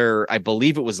regular, I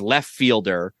believe it was left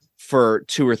fielder for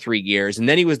 2 or 3 years. And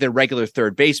then he was their regular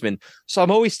third baseman. So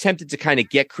I'm always tempted to kind of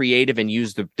get creative and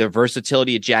use the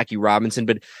versatility of Jackie Robinson,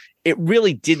 but it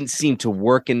really didn't seem to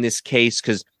work in this case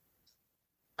because,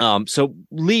 so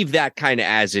leave that kind of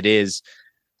as it is.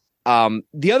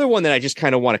 The other one that I just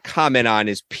kind of want to comment on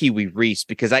is Pee Wee Reese,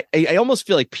 because I almost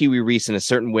feel like Pee Wee Reese in a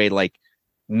certain way, like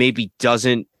maybe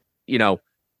doesn't, you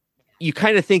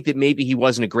kind of think that maybe he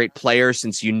wasn't a great player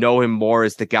since you know him more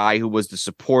as the guy who was the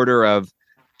supporter of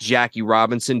Jackie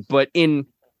Robinson. But in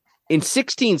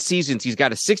 16 seasons, he's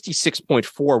got a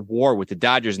 66.4 WAR with the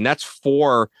Dodgers, and that's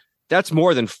more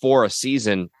than 4 a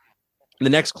season. The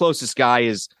next closest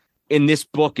guy in this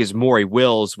book is Maury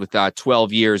Wills with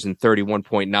 12 years and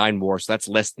 31.9 WAR, so that's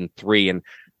less than 3. And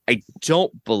I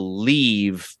don't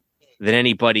believe that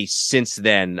anybody since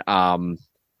then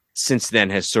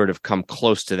has sort of come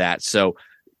close to that. So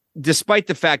despite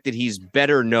the fact that he's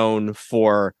better known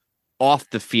for off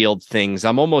the field things,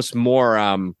 I'm almost more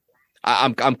I'm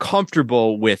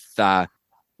comfortable with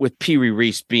Pee Wee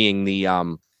Reese being the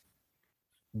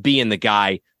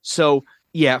guy. So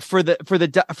yeah, for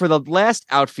the last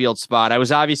outfield spot, I was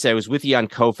with you on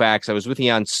Koufax, I was with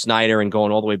you on Snyder, and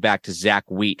going all the way back to Zach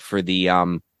Wheat for the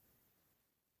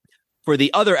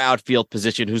other outfield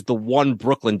position, who's the one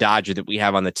Brooklyn Dodger that we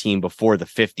have on the team before the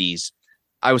 50s.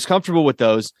 I was comfortable with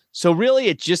those. So really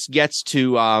it just gets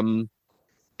to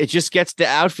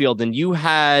outfield, and you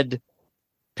had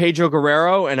Pedro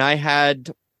Guerrero and I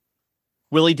had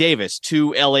Willie Davis,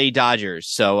 two LA Dodgers.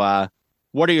 So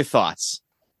what are your thoughts?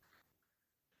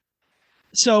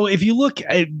 So if you look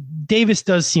at Davis,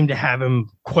 does seem to have him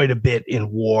quite a bit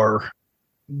in WAR.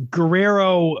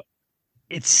 Guerrero,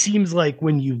 it seems like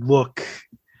when you look,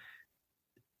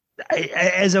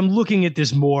 as I'm looking at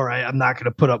this more, I'm not going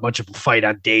to put up much of a fight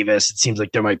on Davis. It seems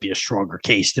like there might be a stronger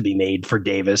case to be made for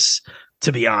Davis,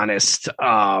 to be honest.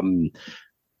 Do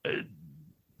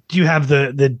you have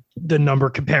the number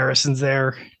comparisons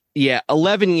there? Yeah,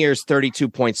 11 years,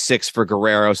 32.6 for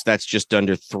Guerrero, so that's just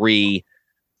under 3.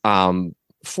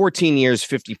 14 years,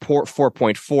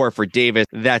 54.4 for Davis,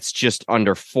 that's just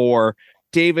under 4.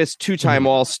 Davis, 2-time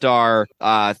All-Star,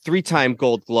 3-time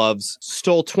Gold Gloves,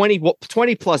 stole 20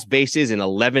 plus bases in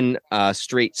 11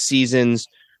 straight seasons.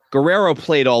 Guerrero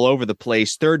played all over the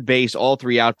place, third base, all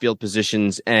 3 outfield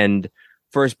positions, and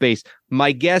first base.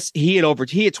 My guess, he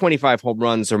had 25 home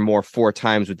runs or more 4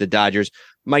 times with the Dodgers.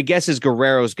 My guess is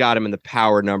Guerrero's got him in the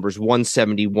power numbers,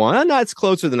 171. No, it's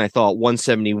closer than I thought,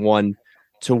 171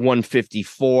 to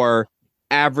 154.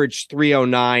 Average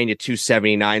 309 to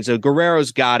 279. So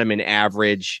Guerrero's got him in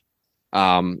average.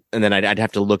 And then I'd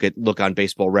have to look on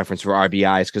Baseball Reference for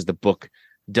RBIs because the book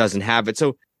doesn't have it.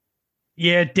 So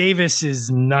yeah, Davis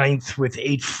is 9th with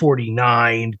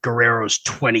 849. Guerrero's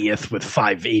 20th with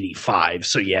 585.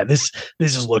 So yeah, this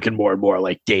is looking more and more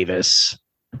like Davis.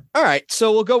 All right,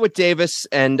 so we'll go with Davis,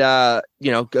 and another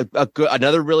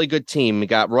really good team. We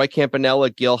got Roy Campanella,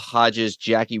 Gil Hodges,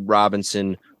 Jackie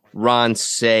Robinson, Ron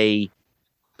Say,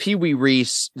 Pee Wee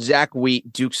Reese, Zach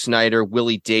Wheat, Duke Snyder,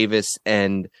 Willie Davis,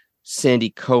 and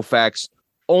Sandy Koufax.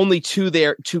 Only two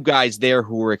guys there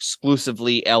who were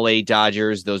exclusively LA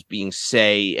Dodgers, those being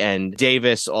Say and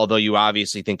Davis, although you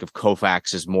obviously think of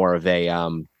Koufax as more of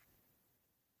an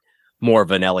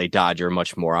LA Dodger,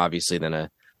 much more obviously than a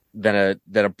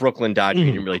Brooklyn Dodger.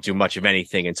 He didn't really do much of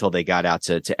anything until they got out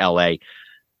to LA.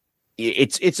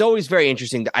 It's always very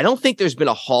interesting. I don't think there's been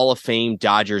a Hall of Fame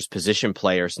Dodgers position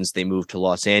player since they moved to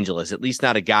Los Angeles, at least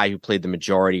not a guy who played the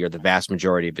majority or the vast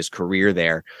majority of his career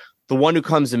there. The one who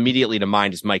comes immediately to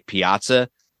mind is Mike Piazza,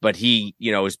 but he,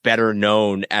 is better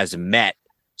known as a Met.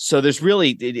 So there's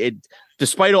really,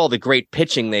 despite all the great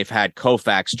pitching they've had,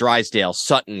 Koufax, Drysdale,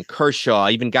 Sutton, Kershaw,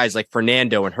 even guys like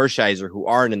Fernando and Hershiser who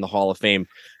aren't in the Hall of Fame,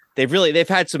 they've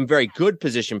had some very good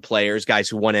position players, guys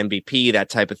who won MVP, that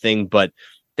type of thing, but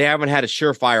they haven't had a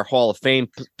surefire Hall of Fame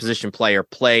position player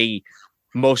play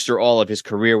most or all of his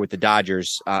career with the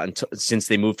Dodgers since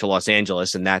they moved to Los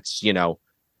Angeles, and that's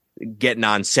getting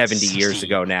on 70 years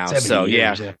ago now. So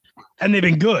years, yeah, and they've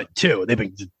been good too. They've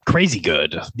been crazy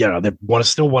good. They're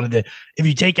still one of the. If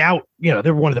you take out,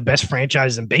 they're one of the best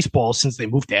franchises in baseball since they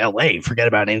moved to LA. Forget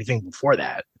about anything before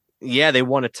that. Yeah, they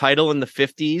won a title in the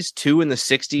 50s, 2 in the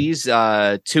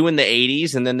 60s, 2 in the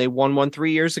 80s, and then they won one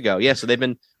 3 years ago. Yeah, so they've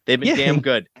been damn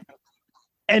good.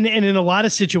 And in a lot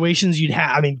of situations,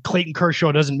 Clayton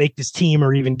Kershaw doesn't make this team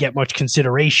or even get much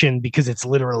consideration because it's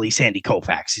literally Sandy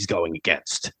Koufax he's going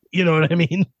against. You know what I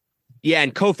mean? Yeah,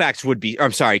 and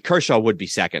Kershaw would be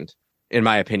second, in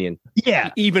my opinion. Yeah.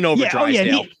 Even over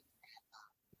Drysdale.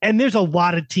 And there's a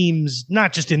lot of teams,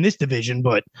 not just in this division,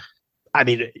 but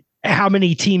how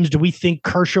many teams do we think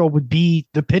Kershaw would be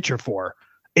the pitcher for?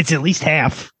 It's at least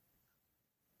half.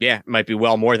 Yeah, it might be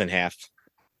well more than half.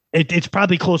 It's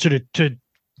probably closer to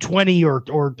 20 or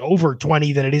over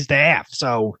 20 than it is to half.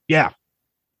 So, yeah.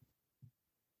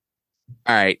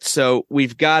 All right. So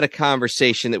we've got a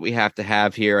conversation that we have to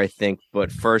have here, I think.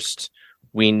 But first,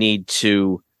 we need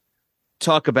to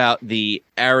talk about the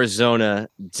Arizona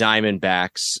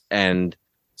Diamondbacks. And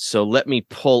so let me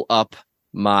pull up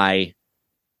my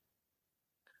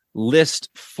list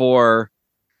for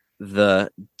the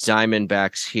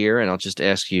Diamondbacks here, and I'll just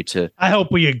ask you to. I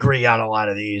hope we agree on a lot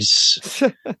of these.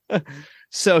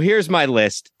 So here's my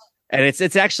list, and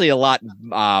it's actually a lot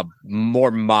more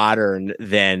modern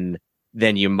than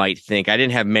you might think. I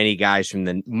didn't have many guys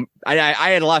from I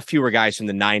had a lot fewer guys from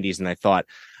the 90s than I thought.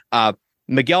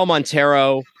 Miguel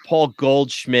Montero, Paul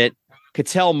Goldschmidt,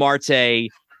 Ketel Marte,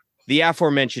 the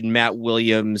aforementioned Matt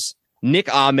Williams,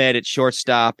 Nick Ahmed at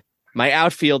shortstop. My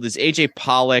outfield is A.J.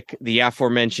 Pollock, the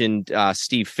aforementioned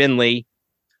Steve Finley,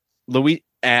 Luis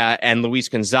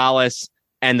Gonzalez,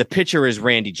 and the pitcher is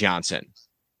Randy Johnson.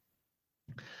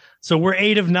 So we're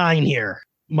 8 of 9 here.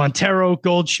 Montero,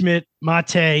 Goldschmidt,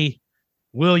 Mate,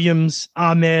 Williams,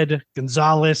 Ahmed,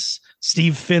 Gonzalez,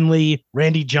 Steve Finley,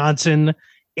 Randy Johnson.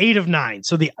 8 of 9.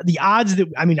 So the odds that,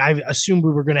 I assumed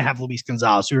we were going to have Luis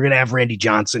Gonzalez. We were going to have Randy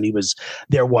Johnson. He was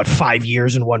there, 5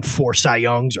 years and won 4 Cy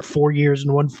Youngs, or 4 years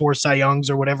and won 4 Cy Youngs,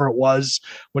 or whatever it was,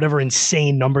 whatever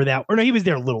insane number that, or no, he was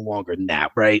there a little longer than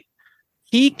that, right?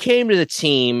 He came to the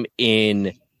team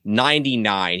in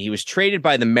 99. He was traded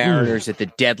by the Mariners at the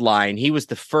deadline. He was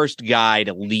the first guy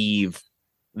to leave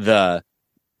the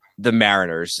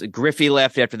Mariners. Griffey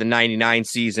left after the 99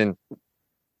 season.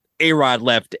 A-Rod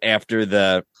left after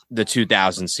the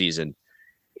 2000 season.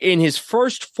 In his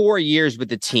first 4 years with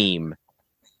the team,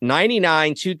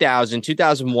 99, 2000,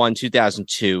 2001,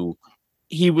 2002,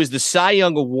 he was the Cy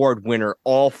Young Award winner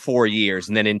all 4 years.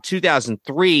 And then in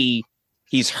 2003,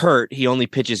 he's hurt. He only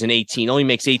pitches only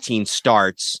makes 18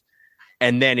 starts.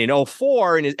 And then in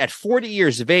 2004, at 40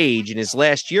 years of age, in his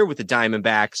last year with the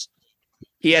Diamondbacks,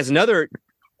 he has another,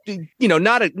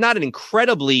 not an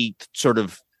incredibly sort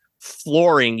of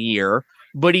flooring year,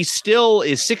 but he still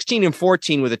is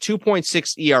 16-14 with a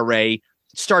 2.6 ERA,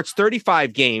 starts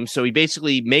 35 games. So he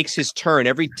basically makes his turn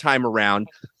every time around,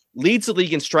 leads the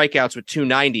league in strikeouts with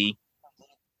 290,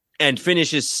 and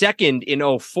finishes second in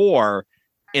 2004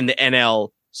 in the NL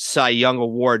Cy Young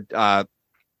Award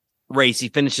race. He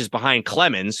finishes behind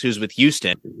Clemens, who's with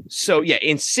Houston. So yeah,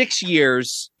 in 6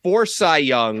 years, 4 Cy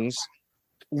Youngs,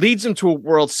 leads him to a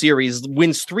World Series,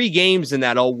 wins 3 games in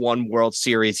that 2001 World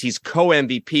Series. He's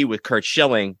co-MVP with Curt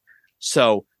Schilling.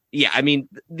 So, yeah, and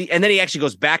then he actually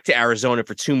goes back to Arizona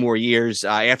for 2 more years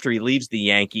after he leaves the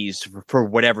Yankees for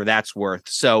whatever that's worth.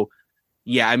 So,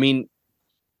 yeah,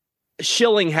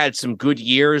 Schilling had some good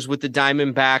years with the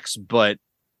Diamondbacks, but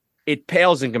it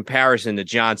pales in comparison to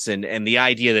Johnson, and the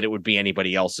idea that it would be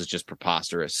anybody else is just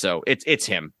preposterous. So it's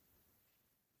him.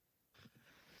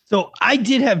 So I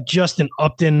did have Justin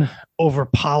Upton over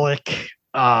Pollock.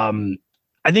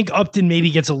 I think Upton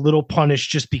maybe gets a little punished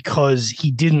just because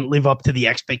he didn't live up to the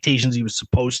expectations he was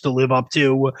supposed to live up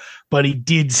to, but he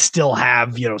did still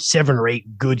have, 7 or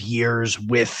 8 good years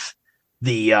with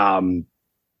the,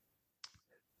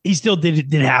 he still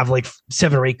did have like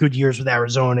 7 or 8 good years with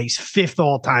Arizona. He's 5th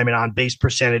all time in on base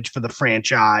percentage for the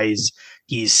franchise.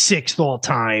 He's 6th all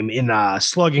time in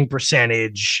slugging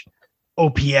percentage.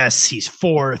 OPS, he's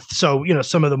 4th. So,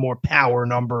 some of the more power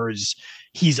numbers,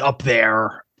 he's up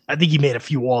there. I think he made a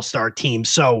few all-star teams.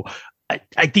 So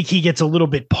I think he gets a little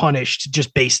bit punished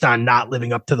just based on not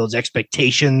living up to those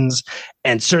expectations.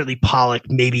 And certainly Pollock,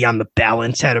 maybe on the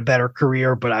balance, had a better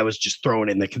career, but I was just throwing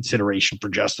in the consideration for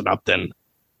Justin Upton.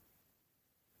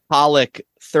 Pollock,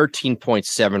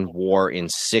 13.7 WAR in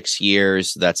 6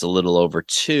 years. That's a little over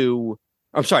 2.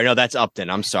 I'm sorry. No, that's Upton.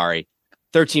 I'm sorry.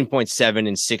 13.7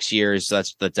 in 6 years.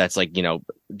 That's like,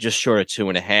 just short of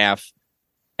 2.5.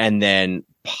 And then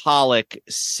Pollock,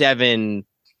 7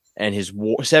 and his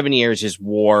 7 years, his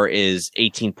WAR is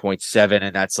 18.7.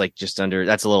 And that's like that's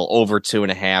a little over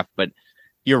 2.5. But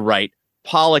you're right.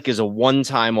 Pollock is a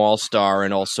one-time All-Star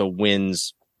and also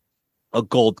wins a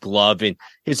Gold Glove in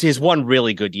his one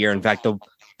really good year. In fact,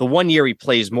 the 1 year he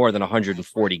plays more than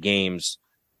 140 games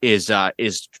is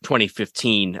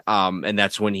 2015. And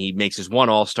that's when he makes his one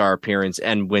All-Star appearance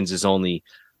and wins his only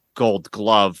Gold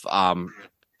Glove.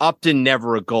 Upton,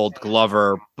 never a Gold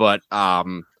Glover, but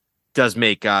does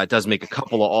make a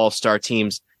couple of All-Star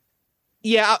teams.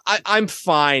 Yeah, I'm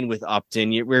fine with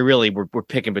Upton. We're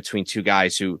picking between 2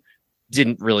 guys who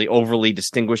didn't really overly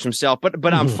distinguish himself,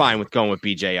 but I'm fine with going with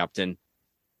BJ Upton.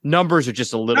 Numbers are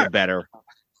just a little better.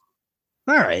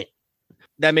 All right.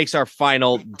 That makes our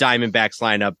final Diamondbacks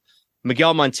lineup: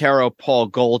 Miguel Montero, Paul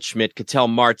Goldschmidt, Ketel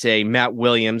Marte, Matt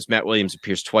Williams. Matt Williams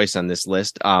appears twice on this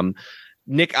list.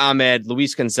 Nick Ahmed,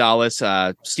 Luis Gonzalez,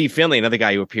 Steve Finley, another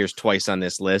guy who appears twice on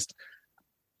this list.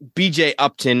 BJ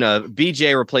Upton,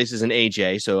 BJ replaces an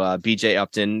AJ, so BJ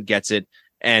Upton gets it,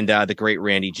 and the great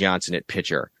Randy Johnson at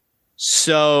pitcher.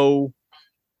 So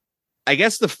I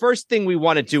guess the first thing we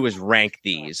want to do is rank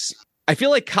these. I feel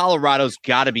like Colorado's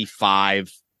got to be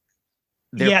 5.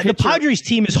 The Padres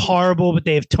team is horrible, but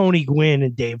they have Tony Gwynn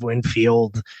and Dave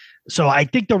Winfield. So I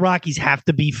think the Rockies have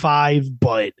to be 5,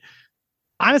 but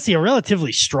honestly, a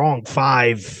relatively strong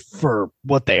 5 for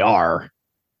what they are.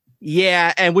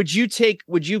 Yeah, and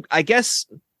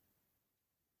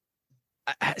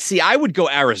I would go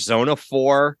Arizona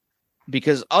 4,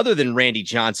 because other than Randy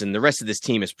Johnson, the rest of this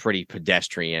team is pretty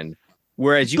pedestrian.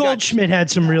 Whereas Goldschmidt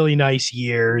had some really nice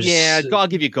years. Yeah, I'll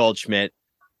give you Goldschmidt.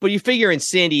 But you figure in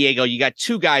San Diego, you got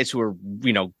two guys who are,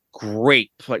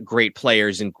 great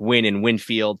players in Gwynn and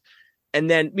Winfield. And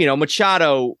then,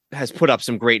 Machado has put up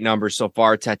some great numbers so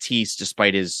far. Tatis,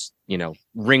 despite his,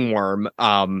 ringworm,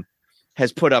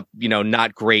 has put up,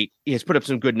 not great. He has put up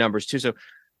some good numbers too. So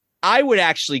I would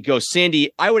actually go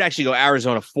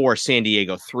Arizona 4, San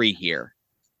Diego 3 here.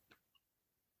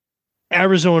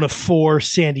 Arizona 4,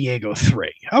 San Diego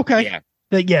 3. Okay.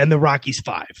 Yeah. And the Rockies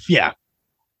 5. Yeah.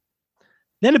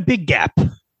 Then a big gap.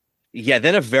 Yeah,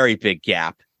 then a very big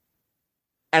gap.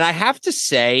 And I have to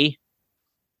say,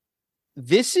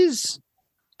 this is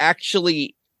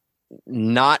actually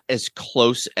not as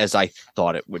close as I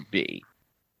thought it would be.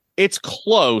 It's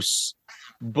close,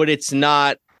 but it's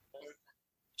not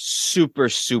super,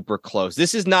 super close.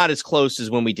 This is not as close as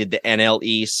when we did the NL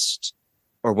East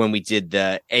or when we did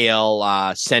the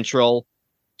AL Central,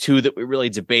 two that we really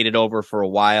debated over for a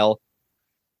while.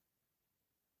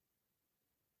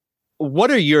 What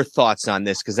are your thoughts on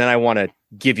this? Because then I want to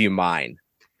give you mine.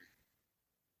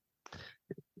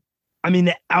 I mean,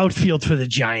 the outfield for the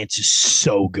Giants is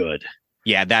so good.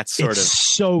 Yeah, that's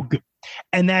so good.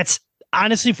 And that's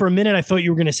honestly, for a minute, I thought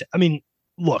you were going to say, I mean,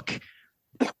 look,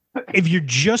 if you're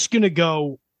just going to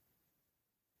go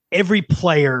every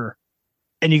player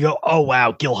and you go, oh,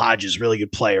 wow, Gil Hodges, really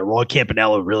good player. Roy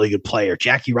Campanella, really good player.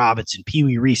 Jackie Robinson, Pee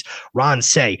Wee Reese, Ron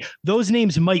Say, those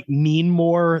names might mean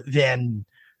more than,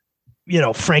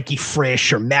 Frankie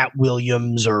Frisch or Matt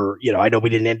Williams or, I know we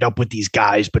didn't end up with these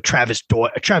guys, but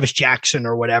Travis Jackson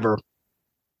or whatever.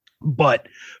 But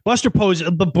Buster Posey,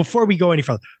 but before we go any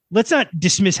further, let's not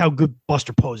dismiss how good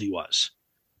Buster Posey was.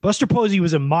 Buster Posey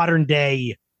was a modern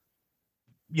day,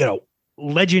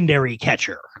 legendary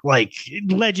catcher, like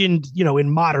legend, in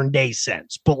modern day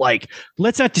sense. But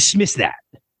let's not dismiss that.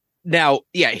 Now,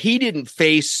 yeah, he didn't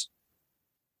face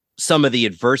some of the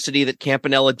adversity that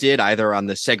Campanella did, either on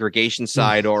the segregation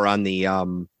side or on the,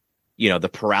 the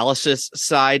paralysis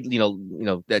side,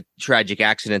 that tragic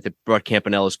accident that brought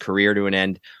Campanella's career to an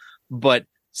end. But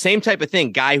same type of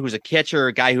thing, guy who's a catcher,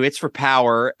 a guy who hits for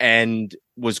power and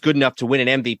was good enough to win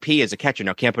an MVP as a catcher.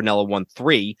 Now, Campanella won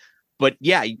 3, but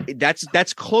yeah,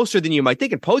 that's closer than you might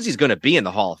think. And Posey's going to be in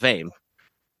the Hall of Fame.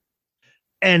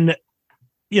 And,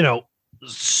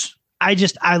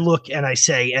 I look and I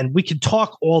say, and we could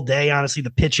talk all day. Honestly, the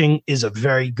pitching is a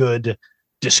very good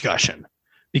discussion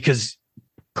because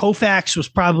Koufax was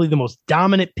probably the most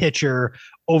dominant pitcher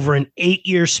over an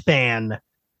 8-year span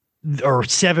or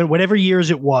 7, whatever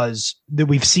years it was that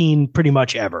we've seen pretty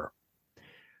much ever.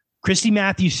 Christy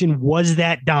Mathewson was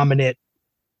that dominant,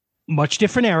 much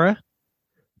different era,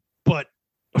 but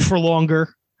for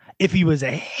longer. If he was a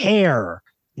hair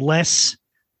less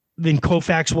than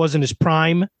Koufax was in his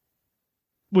prime,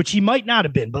 which he might not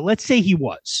have been, but let's say he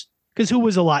was, because who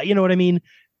was a lot, you know what I mean?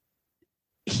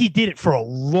 He did it for a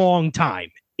long time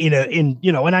and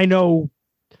I know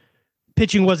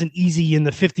pitching wasn't easy in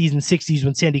the 50s and 60s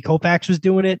when Sandy Koufax was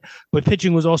doing it, but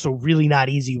pitching was also really not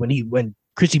easy when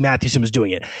Christy Mathewson was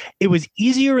doing it. It was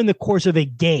easier in the course of a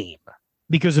game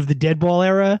because of the dead ball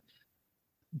era,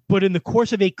 but in the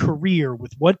course of a career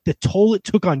with what the toll it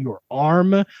took on your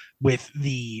arm, with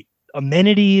the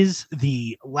amenities,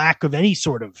 the lack of any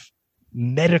sort of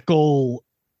medical,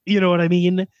 you know what I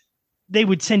mean? They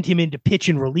would send him in to pitch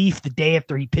in relief the day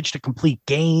after he pitched a complete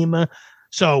game.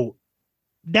 So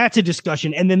that's a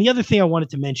discussion. And then the other thing I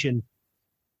wanted to mention,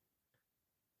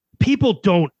 people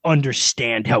don't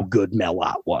understand how good Mel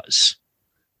Ott was.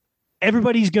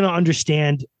 Everybody's going to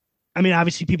understand. I mean,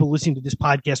 obviously people listening to this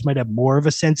podcast might have more of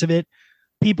a sense of it.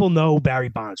 People know Barry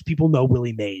Bonds. People know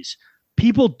Willie Mays.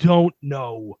 People don't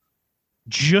know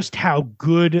just how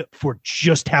good for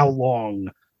just how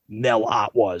long Mel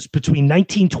Ott was between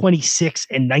 1926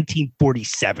 and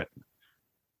 1947.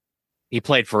 He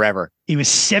played forever. He was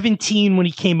 17 when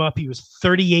he came up. He was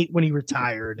 38 when he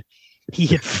retired. He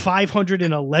hit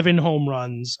 511 home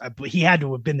runs. He had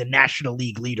to have been the National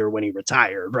League leader when he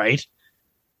retired, right?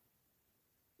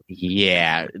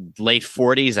 Yeah, late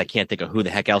 40s. I can't think of who the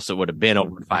heck else it would have been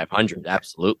over 500.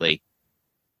 Absolutely.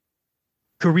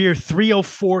 Career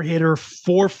 304 hitter,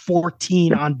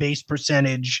 414 on base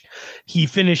percentage. He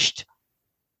finished,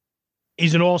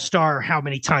 he's an all-star how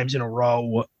many times in a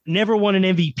row? Never won an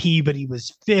MVP, but he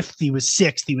was 5th, he was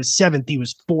 6th, he was 7th, he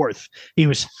was 4th, he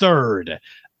was 3rd.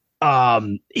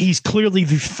 He's clearly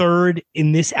the 3rd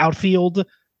in this outfield,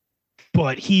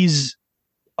 but he's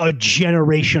a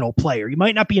generational player. He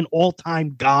might not be an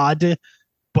all-time god,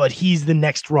 but he's the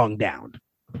next rung down.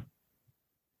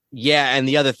 Yeah, and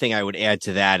the other thing I would add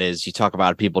to that is you talk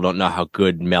about people don't know how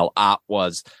good Mel Ott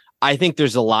was. I think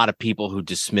there's a lot of people who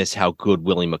dismiss how good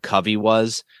Willie McCovey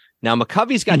was. Now,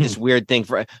 McCovey's got this weird thing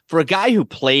for a guy who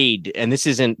played, and this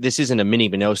isn't a Minnie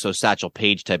Minoso, Satchel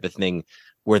Paige type of thing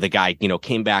where the guy,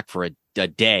 came back for a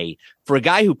day. For a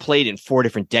guy who played in 4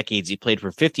 different decades, he played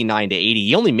from 59 to 80.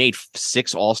 He only made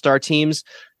 6 All-Star teams.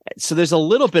 So there's a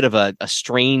little bit of a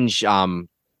strangeness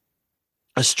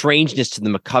to the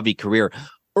McCovey career.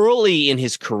 Early in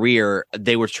his career,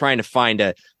 they were trying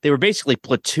to they were basically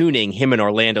platooning him and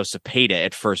Orlando Cepeda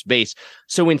at first base.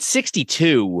 So in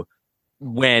 62,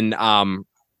 when the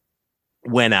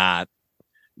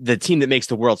team that makes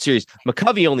the World Series,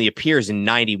 McCovey only appears in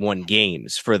 91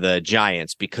 games for the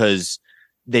Giants because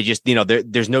they just,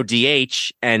 there's no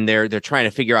DH and they're trying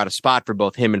to figure out a spot for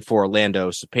both him and for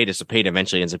Orlando Cepeda. Cepeda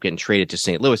eventually ends up getting traded to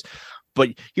St. Louis.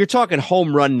 But you're talking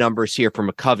home run numbers here for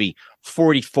McCovey,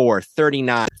 44,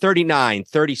 39,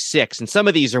 36. And some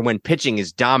of these are when pitching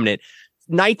is dominant.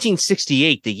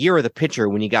 1968, the year of the pitcher,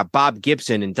 when you got Bob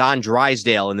Gibson and Don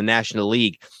Drysdale in the National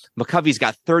League, McCovey's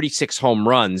got 36 home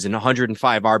runs and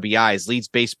 105 RBIs, leads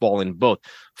baseball in both,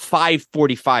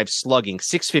 545 slugging,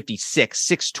 656,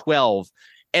 612,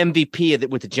 MVP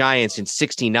with the Giants in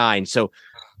 69. So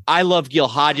I love Gil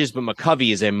Hodges, but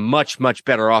McCovey is a much, much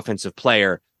better offensive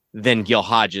player than Gil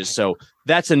Hodges. So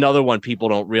that's another one people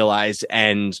don't realize.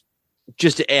 And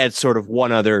just to add sort of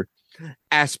one other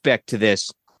aspect to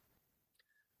this,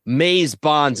 Mays,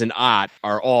 Bonds, and Ott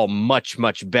are all much,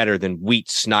 much better than Wheat,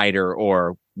 Snyder,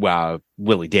 or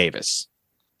Willie Davis.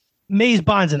 Mays,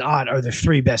 Bonds, and Ott are the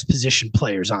 3 best position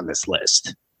players on this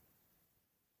list.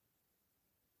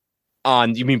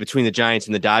 You mean between the Giants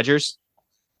and the Dodgers?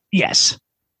 Yes.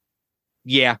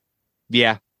 Yeah,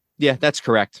 that's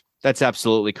correct. That's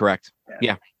absolutely correct.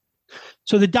 Yeah.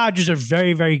 So the Dodgers are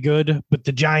very, very good, but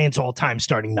the Giants' all-time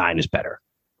starting 9 is better.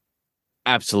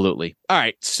 Absolutely. All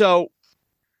right, so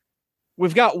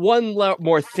we've got one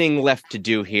more thing left to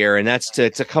do here, and that's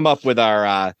to come up with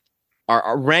our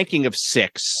ranking of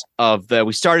 6 of the.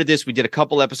 We started this. We did a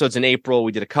couple episodes in April.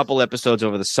 We did a couple episodes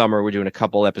over the summer. We're doing a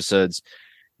couple episodes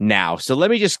now. So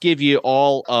let me just give you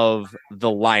all of the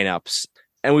lineups,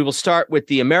 and we will start with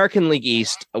the American League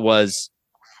East. Was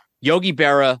Yogi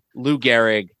Berra, Lou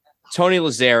Gehrig, Tony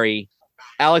Lazzeri,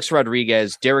 Alex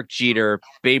Rodriguez, Derek Jeter,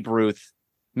 Babe Ruth,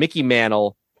 Mickey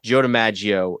Mantle, Joe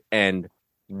DiMaggio, and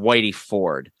Whitey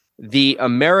Ford. The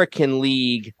American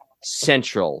League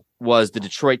Central was the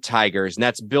Detroit Tigers, and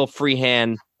that's Bill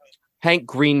Freehan, Hank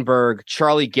Greenberg,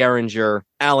 Charlie Gehringer,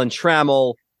 Alan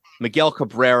Trammell, Miguel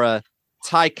Cabrera,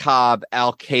 Ty Cobb,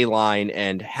 Al Kaline,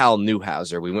 and Hal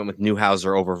Newhouser. We went with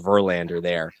Newhouser over Verlander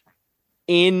there.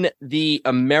 In the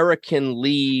American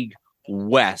League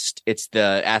West, it's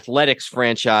the Athletics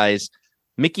franchise,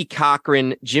 Mickey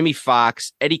Cochran, Jimmy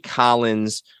Fox, Eddie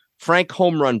Collins, Frank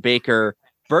Home Run Baker,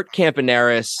 Bert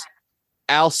Campaneris,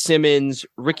 Al Simmons,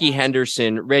 Ricky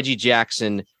Henderson, Reggie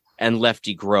Jackson, and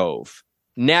Lefty Grove.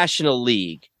 National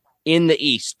League, in the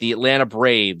East, the Atlanta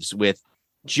Braves with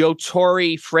Joe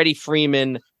Torre, Freddie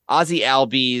Freeman, Ozzie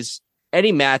Albies,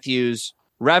 Eddie Matthews,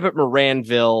 Rabbit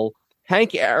Moranville,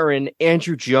 Hank Aaron,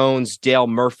 Andrew Jones, Dale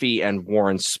Murphy, and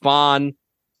Warren Spahn.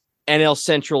 NL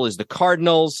Central is the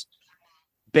Cardinals,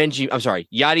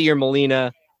 Yadier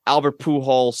Molina, Albert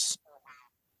Pujols,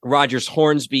 Rogers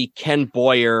Hornsby, Ken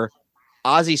Boyer,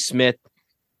 Ozzie Smith,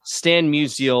 Stan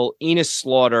Musial, Enos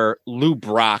Slaughter, Lou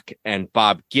Brock, and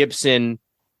Bob Gibson.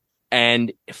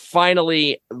 And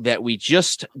finally, that we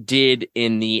just did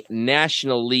in the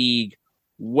National League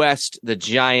West, the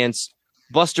Giants,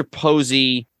 Buster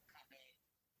Posey,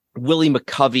 Willie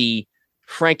McCovey,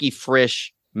 Frankie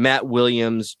Frisch, Matt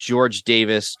Williams, George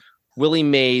Davis, Willie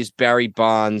Mays, Barry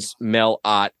Bonds, Mel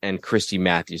Ott, and Christy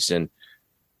Mathewson.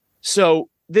 So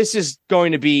this is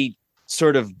going to be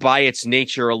sort of by its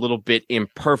nature a little bit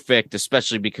imperfect,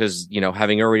 especially because,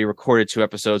 having already recorded 2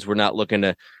 episodes, we're not looking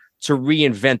to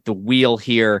reinvent the wheel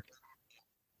here.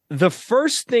 The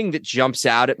first thing that jumps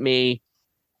out at me,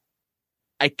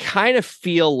 I kind of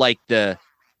feel like the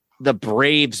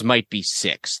Braves might be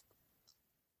 6th.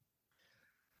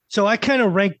 So I kind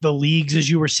of ranked the leagues as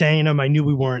you were saying them. I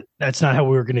knew that's not how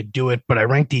we were going to do it, but I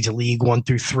ranked these league 1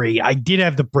 through 3. I did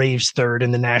have the Braves 3rd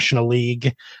in the National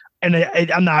League, and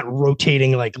I'm not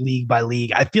rotating like league by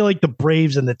league. I feel like the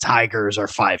Braves and the Tigers are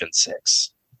 5 and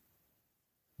 6.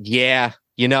 Yeah,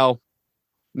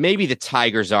 maybe the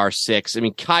Tigers are 6. I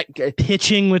mean,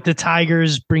 pitching with the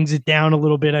Tigers brings it down a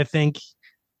little bit, I think.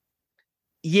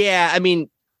 Yeah, I mean,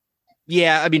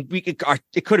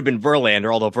 it could have been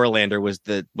Verlander, although Verlander was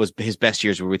his best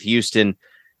years were with Houston.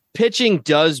 Pitching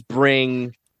does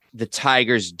bring the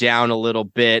Tigers down a little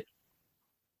bit,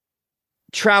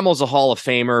 Trammell's a Hall of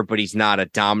Famer, but he's not a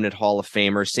dominant Hall of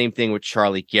Famer. Same thing with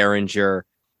Charlie Gehringer.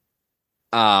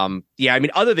 Yeah, I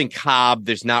mean, other than Cobb,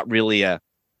 there's not really a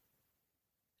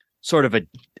sort of a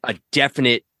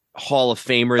definite Hall of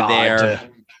Famer there.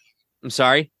 I'm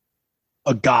sorry?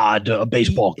 A god, a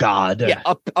baseball god. Yeah,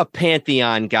 a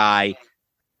pantheon guy.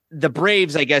 The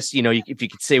Braves, I guess, you know, if you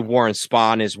could say Warren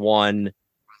Spahn is one,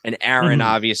 and Aaron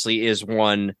obviously is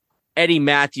one. Eddie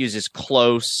Matthews is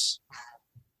close.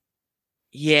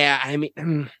 Yeah, I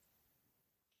mean,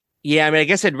 I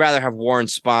guess I'd rather have Warren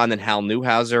Spahn than Hal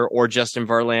Newhouser or Justin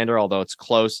Verlander, although it's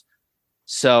close.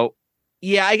 So,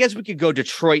 yeah, I guess we could go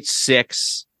Detroit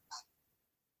 6.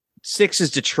 6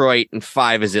 is Detroit and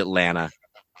 5 is Atlanta.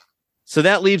 So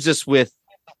that leaves us with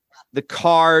the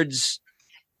Cards,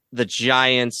 the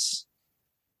Giants,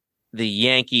 the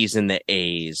Yankees, and the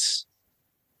A's.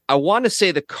 I want to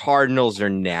say the Cardinals are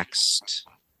next.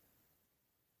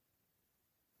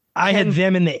 I had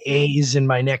them in the A's in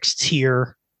my next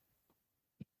tier.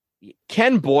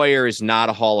 Ken Boyer is not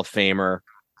a Hall of Famer,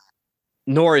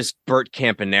 nor is Bert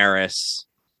Campaneris.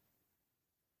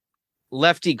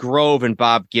 Lefty Grove and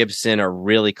Bob Gibson are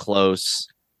really close.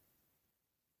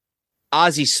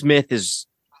 Ozzie Smith is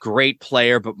a great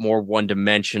player, but more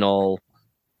one-dimensional.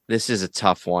 This is a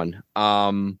tough one.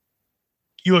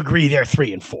 You agree they're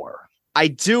 3 and 4. I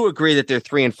do agree that they're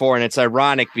 3 and 4, and it's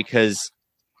ironic because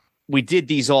we did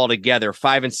these all together.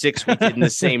 5 and 6 we did in the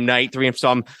same night. 3 and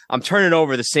so I'm turning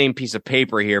over the same piece of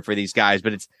paper here for these guys,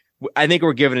 but I think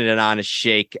we're giving it an honest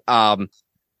shake. God,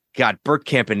 Bert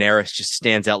Campaneris just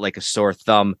stands out like a sore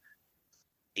thumb.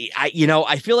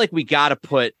 I feel like we got to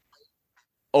put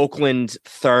Oakland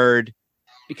 3rd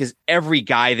because every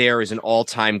guy there is an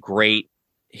all-time great.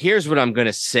 Here's what I'm going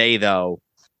to say, though.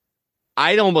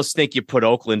 I'd almost think you put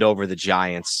Oakland over the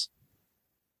Giants.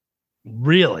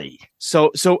 Really?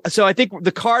 So I think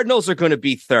the Cardinals are going to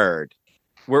be 3rd.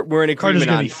 We're in agreement Cardinals are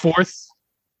going to be 4th?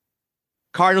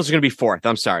 Cardinals are going to be 4th.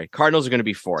 I'm sorry. Cardinals are going to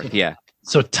be 4th. Yeah.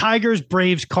 So Tigers,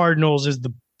 Braves, Cardinals is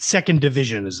the second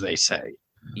division, as they say.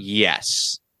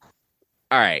 Yes.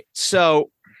 All right.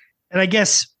 So. And I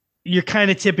guess you're kind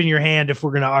of tipping your hand if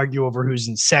we're going to argue over who's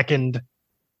in second.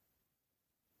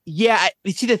 Yeah.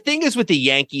 See, the thing is with the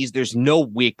Yankees, there's no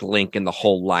weak link in the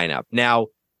whole lineup. Now,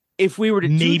 if we were to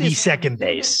maybe second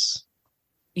base.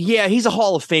 Yeah, he's a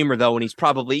Hall of Famer, though, and he's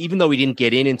probably, even though he didn't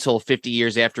get in until 50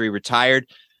 years after he retired,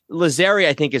 Lazari,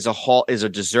 I think, is a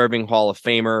deserving Hall of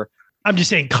Famer. I'm just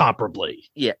saying comparably.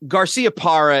 Yeah. Garcia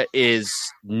Parra is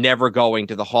never going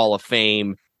to the Hall of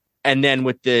Fame. And then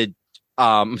with the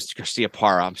Garcia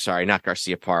Parra, I'm sorry, not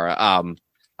Garcia Parra.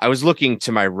 I was looking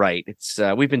to my right. It's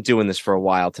we've been doing this for a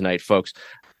while tonight, folks.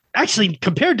 Actually,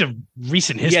 compared to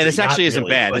recent history, yeah, this actually isn't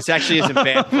bad. But... This actually isn't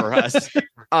bad for us.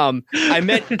 I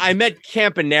met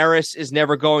Campaneris is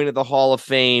never going to the Hall of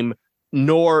Fame,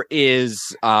 nor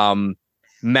is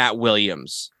Matt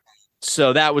Williams.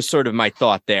 So that was sort of my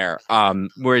thought there.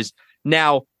 Whereas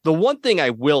now, the one thing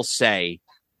I will say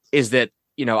is that,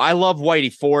 you know, I love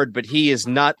Whitey Ford, but he is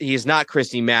not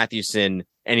Christy Mathewson,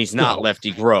 and he's not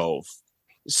Lefty Grove.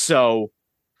 So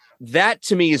that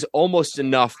to me is almost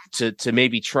enough to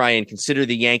maybe try and consider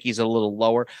the Yankees a little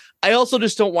lower. I also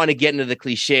just don't want to get into the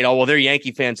cliche, oh, well, they're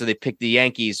Yankee fans, so they picked the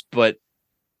Yankees. But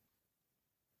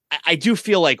I do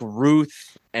feel like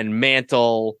Ruth and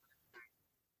Mantle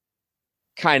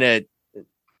kind of,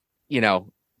 you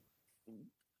know.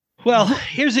 Well,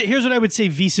 here's what I would say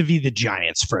vis-a-vis the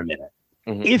Giants for a minute.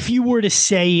 Mm-hmm. If you were to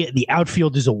say the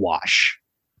outfield is a wash,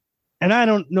 and I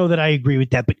don't know that I agree with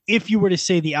that, but if you were to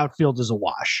say the outfield is a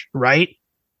wash, right?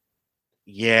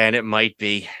 Yeah, and it might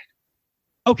be.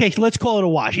 Okay, so let's call it a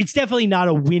wash. It's definitely not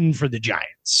a win for the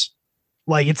Giants.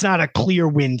 Like, it's not a clear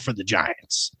win for the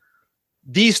Giants.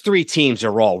 These three teams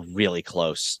are all really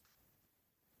close.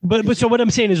 But so what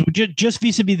I'm saying is just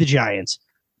vis-a-vis the Giants,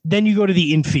 then you go to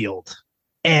the infield.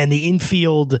 And the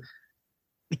infield,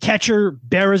 the catcher,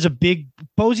 Berra's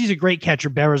Posey's a great catcher.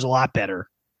 Berra's a lot better.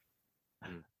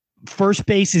 First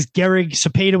base is Gehrig.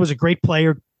 Cepeda was a great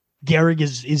player. Gehrig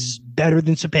is better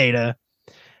than Cepeda.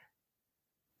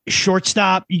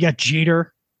 Shortstop, you got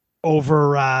Jeter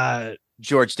over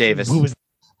George Davis, who was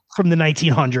from the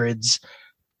 1900s.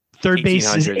 Third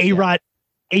base is A-Rod,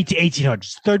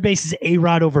 1800s. Third base is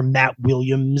A-Rod over Matt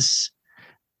Williams.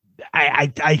 I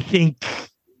think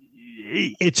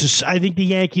I think the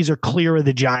Yankees are clear of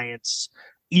the Giants,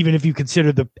 even if you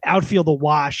consider the outfield a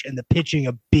wash and the pitching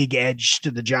a big edge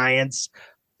to the Giants.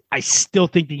 I still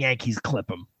think the Yankees clip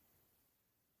them.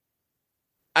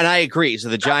 And I agree. So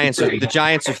the Giants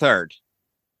are third.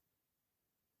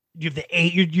 You have the A.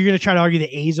 You're going to try to argue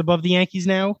the A's above the Yankees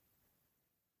now?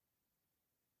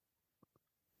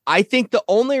 I think the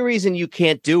only reason you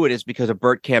can't do it is because of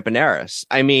Bert Campaneris.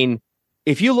 I mean,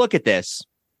 if you look at this,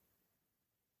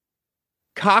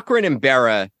 Cochran and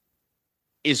Berra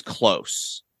is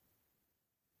close.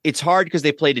 It's hard because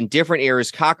they played in different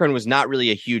eras. Cochran was not really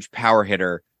a huge power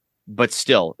hitter, but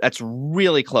still, that's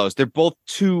really close. They're both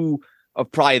two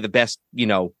of probably the best,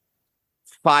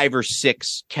 5 or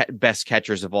 6 best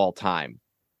catchers of all time.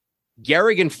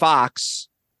 Gehrig and Fox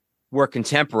were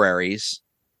contemporaries.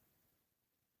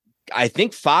 I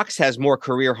think Fox has more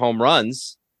career home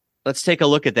runs. Let's take a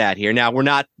look at that here. Now,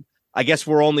 I guess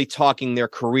we're only talking their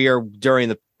career during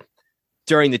the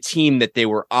team that they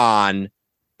were on.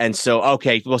 And so,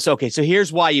 so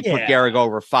here's why you put Gehrig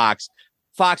over Fox.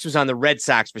 Fox was on the Red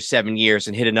Sox for 7 years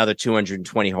and hit another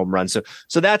 220 home runs.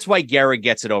 So that's why Gehrig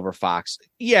gets it over Fox.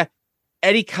 Yeah.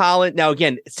 Eddie Collins. Now,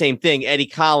 again, same thing. Eddie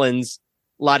Collins,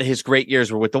 a lot of his great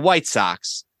years were with the White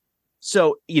Sox.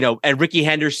 So, and Ricky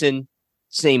Henderson,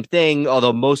 same thing.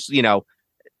 Although most,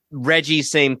 Reggie,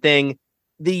 same thing.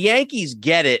 The Yankees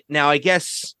get it. Now, I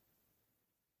guess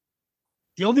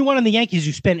the only one on the Yankees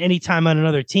who spent any time on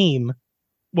another team,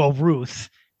 well, Ruth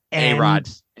and A-Rod.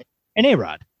 And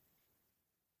A-Rod.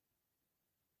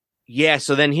 Yeah,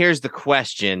 so then here's the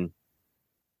question.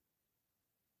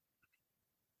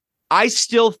 I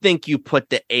still think you put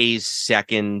the A's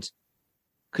second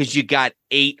because you got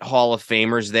 8 Hall of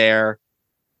Famers there,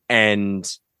 and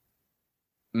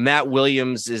Matt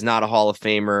Williams is not a Hall of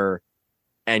Famer,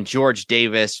 and George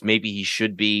Davis, maybe he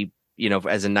should be,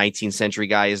 as a 19th century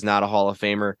guy, is not a Hall of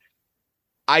Famer.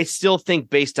 I still think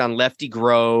based on Lefty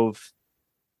Grove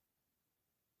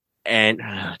and,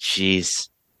 see,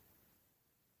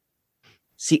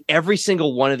 every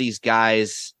single one of these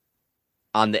guys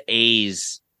on the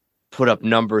A's put up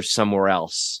numbers somewhere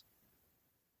else.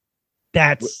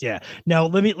 Yeah. Now,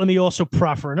 let me also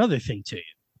proffer another thing to you.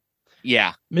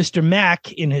 Yeah. Mr.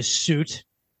 Mack, in his suit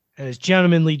and his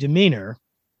gentlemanly demeanor,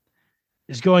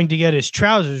 is going to get his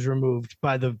trousers removed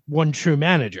by the one true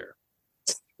manager.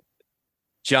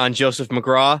 John Joseph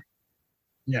McGraw?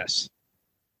 Yes.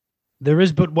 There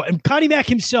is but one. And Connie Mack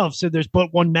himself said there's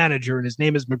but one manager, and his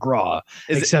name is McGraw.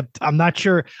 I'm not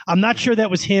sure that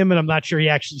was him, and I'm not sure he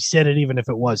actually said it, even if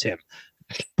it was him.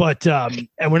 But and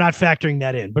we're not factoring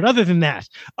that in. But other than that,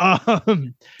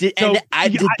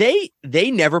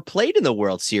 they never played in the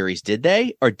World Series, did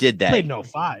they? Or did they? Played in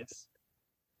 05.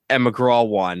 And McGraw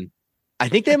won. I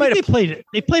think they might have played it.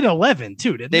 They played in 11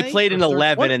 too, didn't they? They played in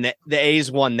 11, and the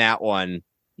A's won that one.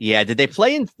 Yeah, did they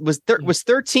play in? Was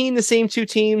 13 the same two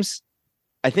teams?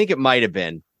 I think it might have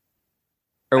been,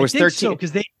 or was 13?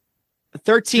 Because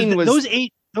 13 was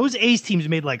those A's teams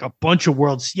made like a bunch of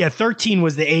worlds. Yeah, 13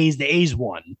 was the A's. The A's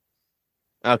won.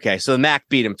 Okay, so Mac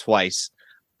beat him twice.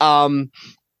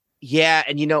 Yeah,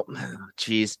 and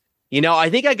I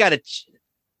think I got to.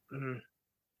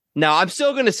 Now I'm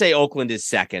still going to say Oakland is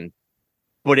second,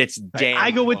 but it's damn.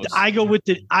 I go with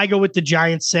the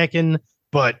Giants second,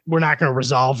 but we're not going to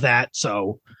resolve that.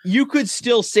 So you could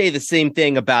still say the same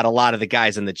thing about a lot of the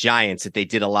guys on the Giants that they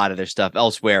did a lot of their stuff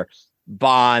elsewhere.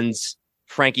 Bonds,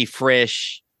 Frankie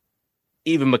Frisch,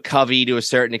 even McCovey to a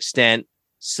certain extent.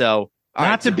 So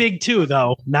not the big two,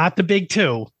 though. Not the big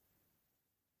two.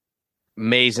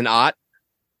 Mays and Ott.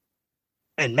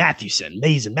 And Mathewson.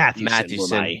 Mays and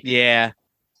Mathewson. Yeah.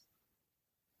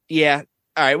 Yeah.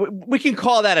 All right. We can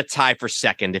call that a tie for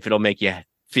second if it'll make you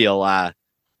feel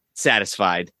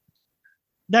satisfied.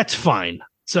 That's fine.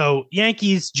 So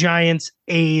Yankees, Giants,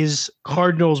 A's,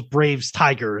 Cardinals, Braves,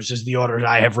 Tigers is the order that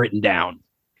I have written down.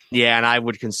 Yeah, and I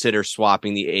would consider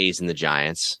swapping the A's and the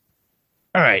Giants.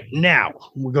 All right, now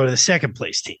we'll go to the second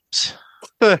place teams.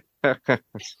 Well,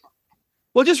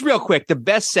 just real quick, the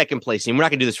best second place team, we're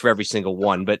not going to do this for every single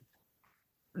one, but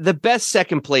the best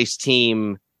second place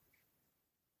team...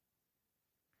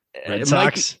 Red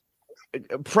Sox?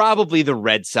 Probably the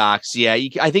Red Sox. Yeah,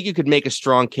 I think you could make a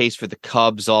strong case for the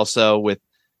Cubs also with,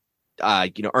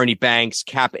 Ernie Banks,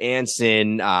 Cap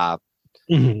Anson,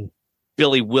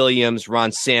 Billy Williams,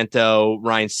 Ron Santo,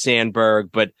 Ryan Sandberg.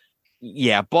 But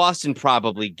yeah, Boston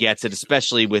probably gets it,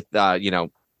 especially with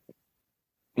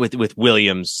with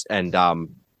Williams and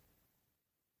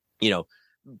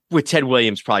with Ted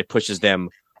Williams probably pushes them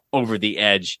over the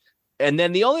edge. And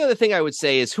then the only other thing I would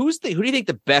say is who do you think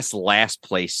the best last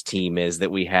place team is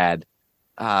that we had?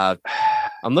 I'm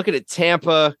looking at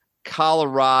Tampa,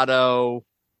 Colorado,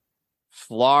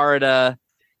 Florida,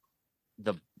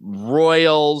 the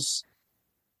Royals.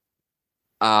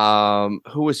 Who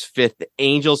was fifth? The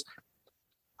Angels.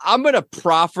 I'm going to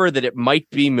proffer that it might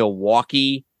be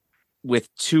Milwaukee with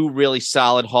two really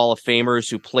solid Hall of Famers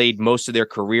who played most of their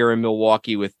career in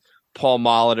Milwaukee with Paul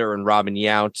Molitor and Robin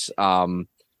Yount.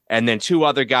 and then two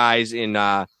other guys in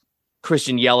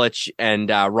Christian Yelich and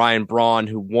Ryan Braun,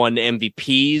 who won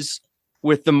MVPs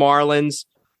with the Marlins.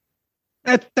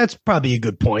 That's probably a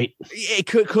good point. It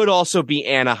could also be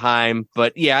Anaheim,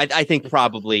 but yeah, I think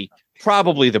probably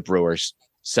the Brewers.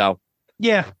 So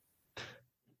yeah.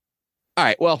 All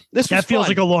right. Well, that feels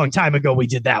like a long time ago we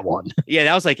did that one. Yeah,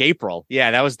 that was like April. Yeah,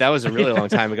 that was a really long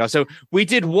time ago. So we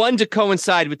did one to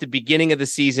coincide with the beginning of the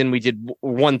season. We did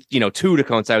two to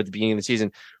coincide with the beginning of the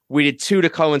season. We did two to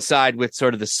coincide with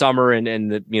sort of the summer and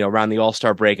the around the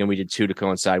All-Star break, and we did two to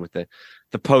coincide with the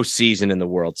postseason and the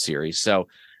World Series. So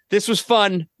this was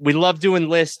fun. We love doing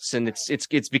lists, and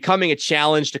it's becoming a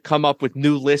challenge to come up with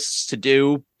new lists to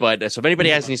do. But so if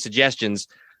anybody has any suggestions,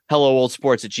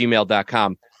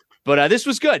 hellooldsports@gmail.com. But this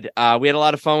was good. We had a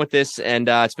lot of fun with this, and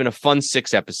it's been a fun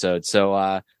 6 episodes. So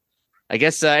I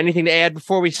guess anything to add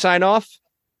before we sign off?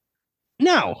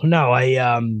 No.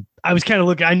 I was kind of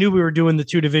looking. I knew we were doing the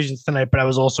 2 divisions tonight, but I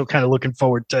was also kind of looking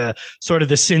forward to sort of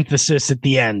the synthesis at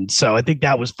the end. So I think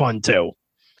that was fun too.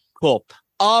 Cool.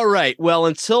 All right. Well,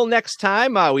 until next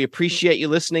time, we appreciate you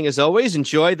listening as always.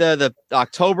 Enjoy the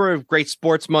October, great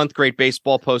sports month, great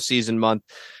baseball postseason month,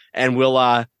 and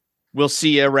we'll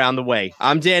see you around the way.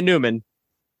 I'm Dan Newman.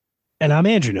 And I'm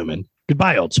Andrew Newman.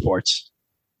 Goodbye, old sports.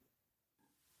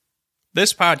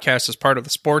 This podcast is part of the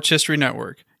Sports History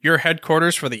Network, your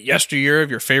headquarters for the yesteryear of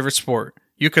your favorite sport.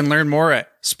 You can learn more at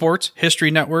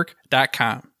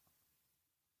sportshistorynetwork.com.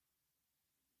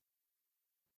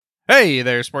 Hey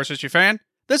there, sports history fan.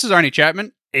 This is Arnie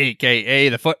Chapman, a.k.a.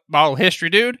 the Football History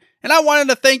Dude, and I wanted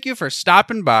to thank you for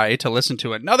stopping by to listen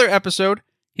to another episode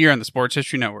here on the Sports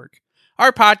History Network.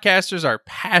 Our podcasters are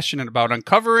passionate about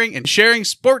uncovering and sharing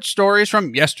sports stories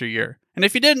from yesteryear. And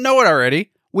if you didn't know it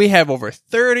already, we have over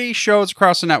 30 shows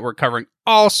across the network covering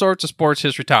all sorts of sports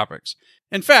history topics.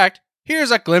 In fact,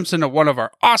 here's a glimpse into one of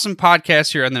our awesome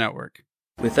podcasts here on the network.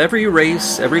 With every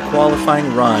race, every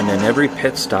qualifying run, and every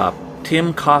pit stop,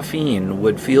 Tim Coffeen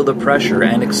would feel the pressure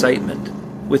and excitement.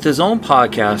 With his own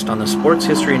podcast on the Sports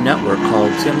History Network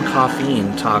called Tim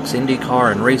Coffeen Talks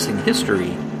IndyCar and Racing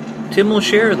History, Tim will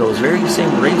share those very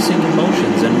same racing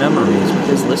emotions and memories with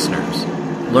his listeners.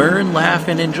 Learn, laugh,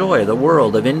 and enjoy the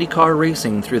world of IndyCar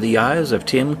racing through the eyes of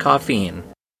Tim Coffeen.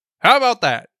 How about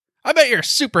that? I bet you're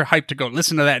super hyped to go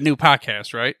listen to that new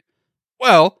podcast, right?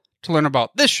 Well, to learn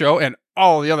about this show and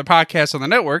all the other podcasts on the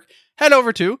network, head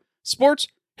over to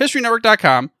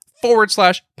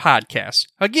sportshistorynetwork.com/podcasts.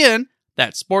 Again,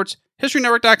 that's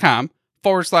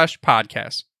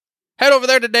sportshistorynetwork.com/podcasts. Head over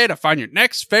there today to find your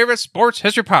next favorite sports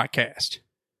history podcast.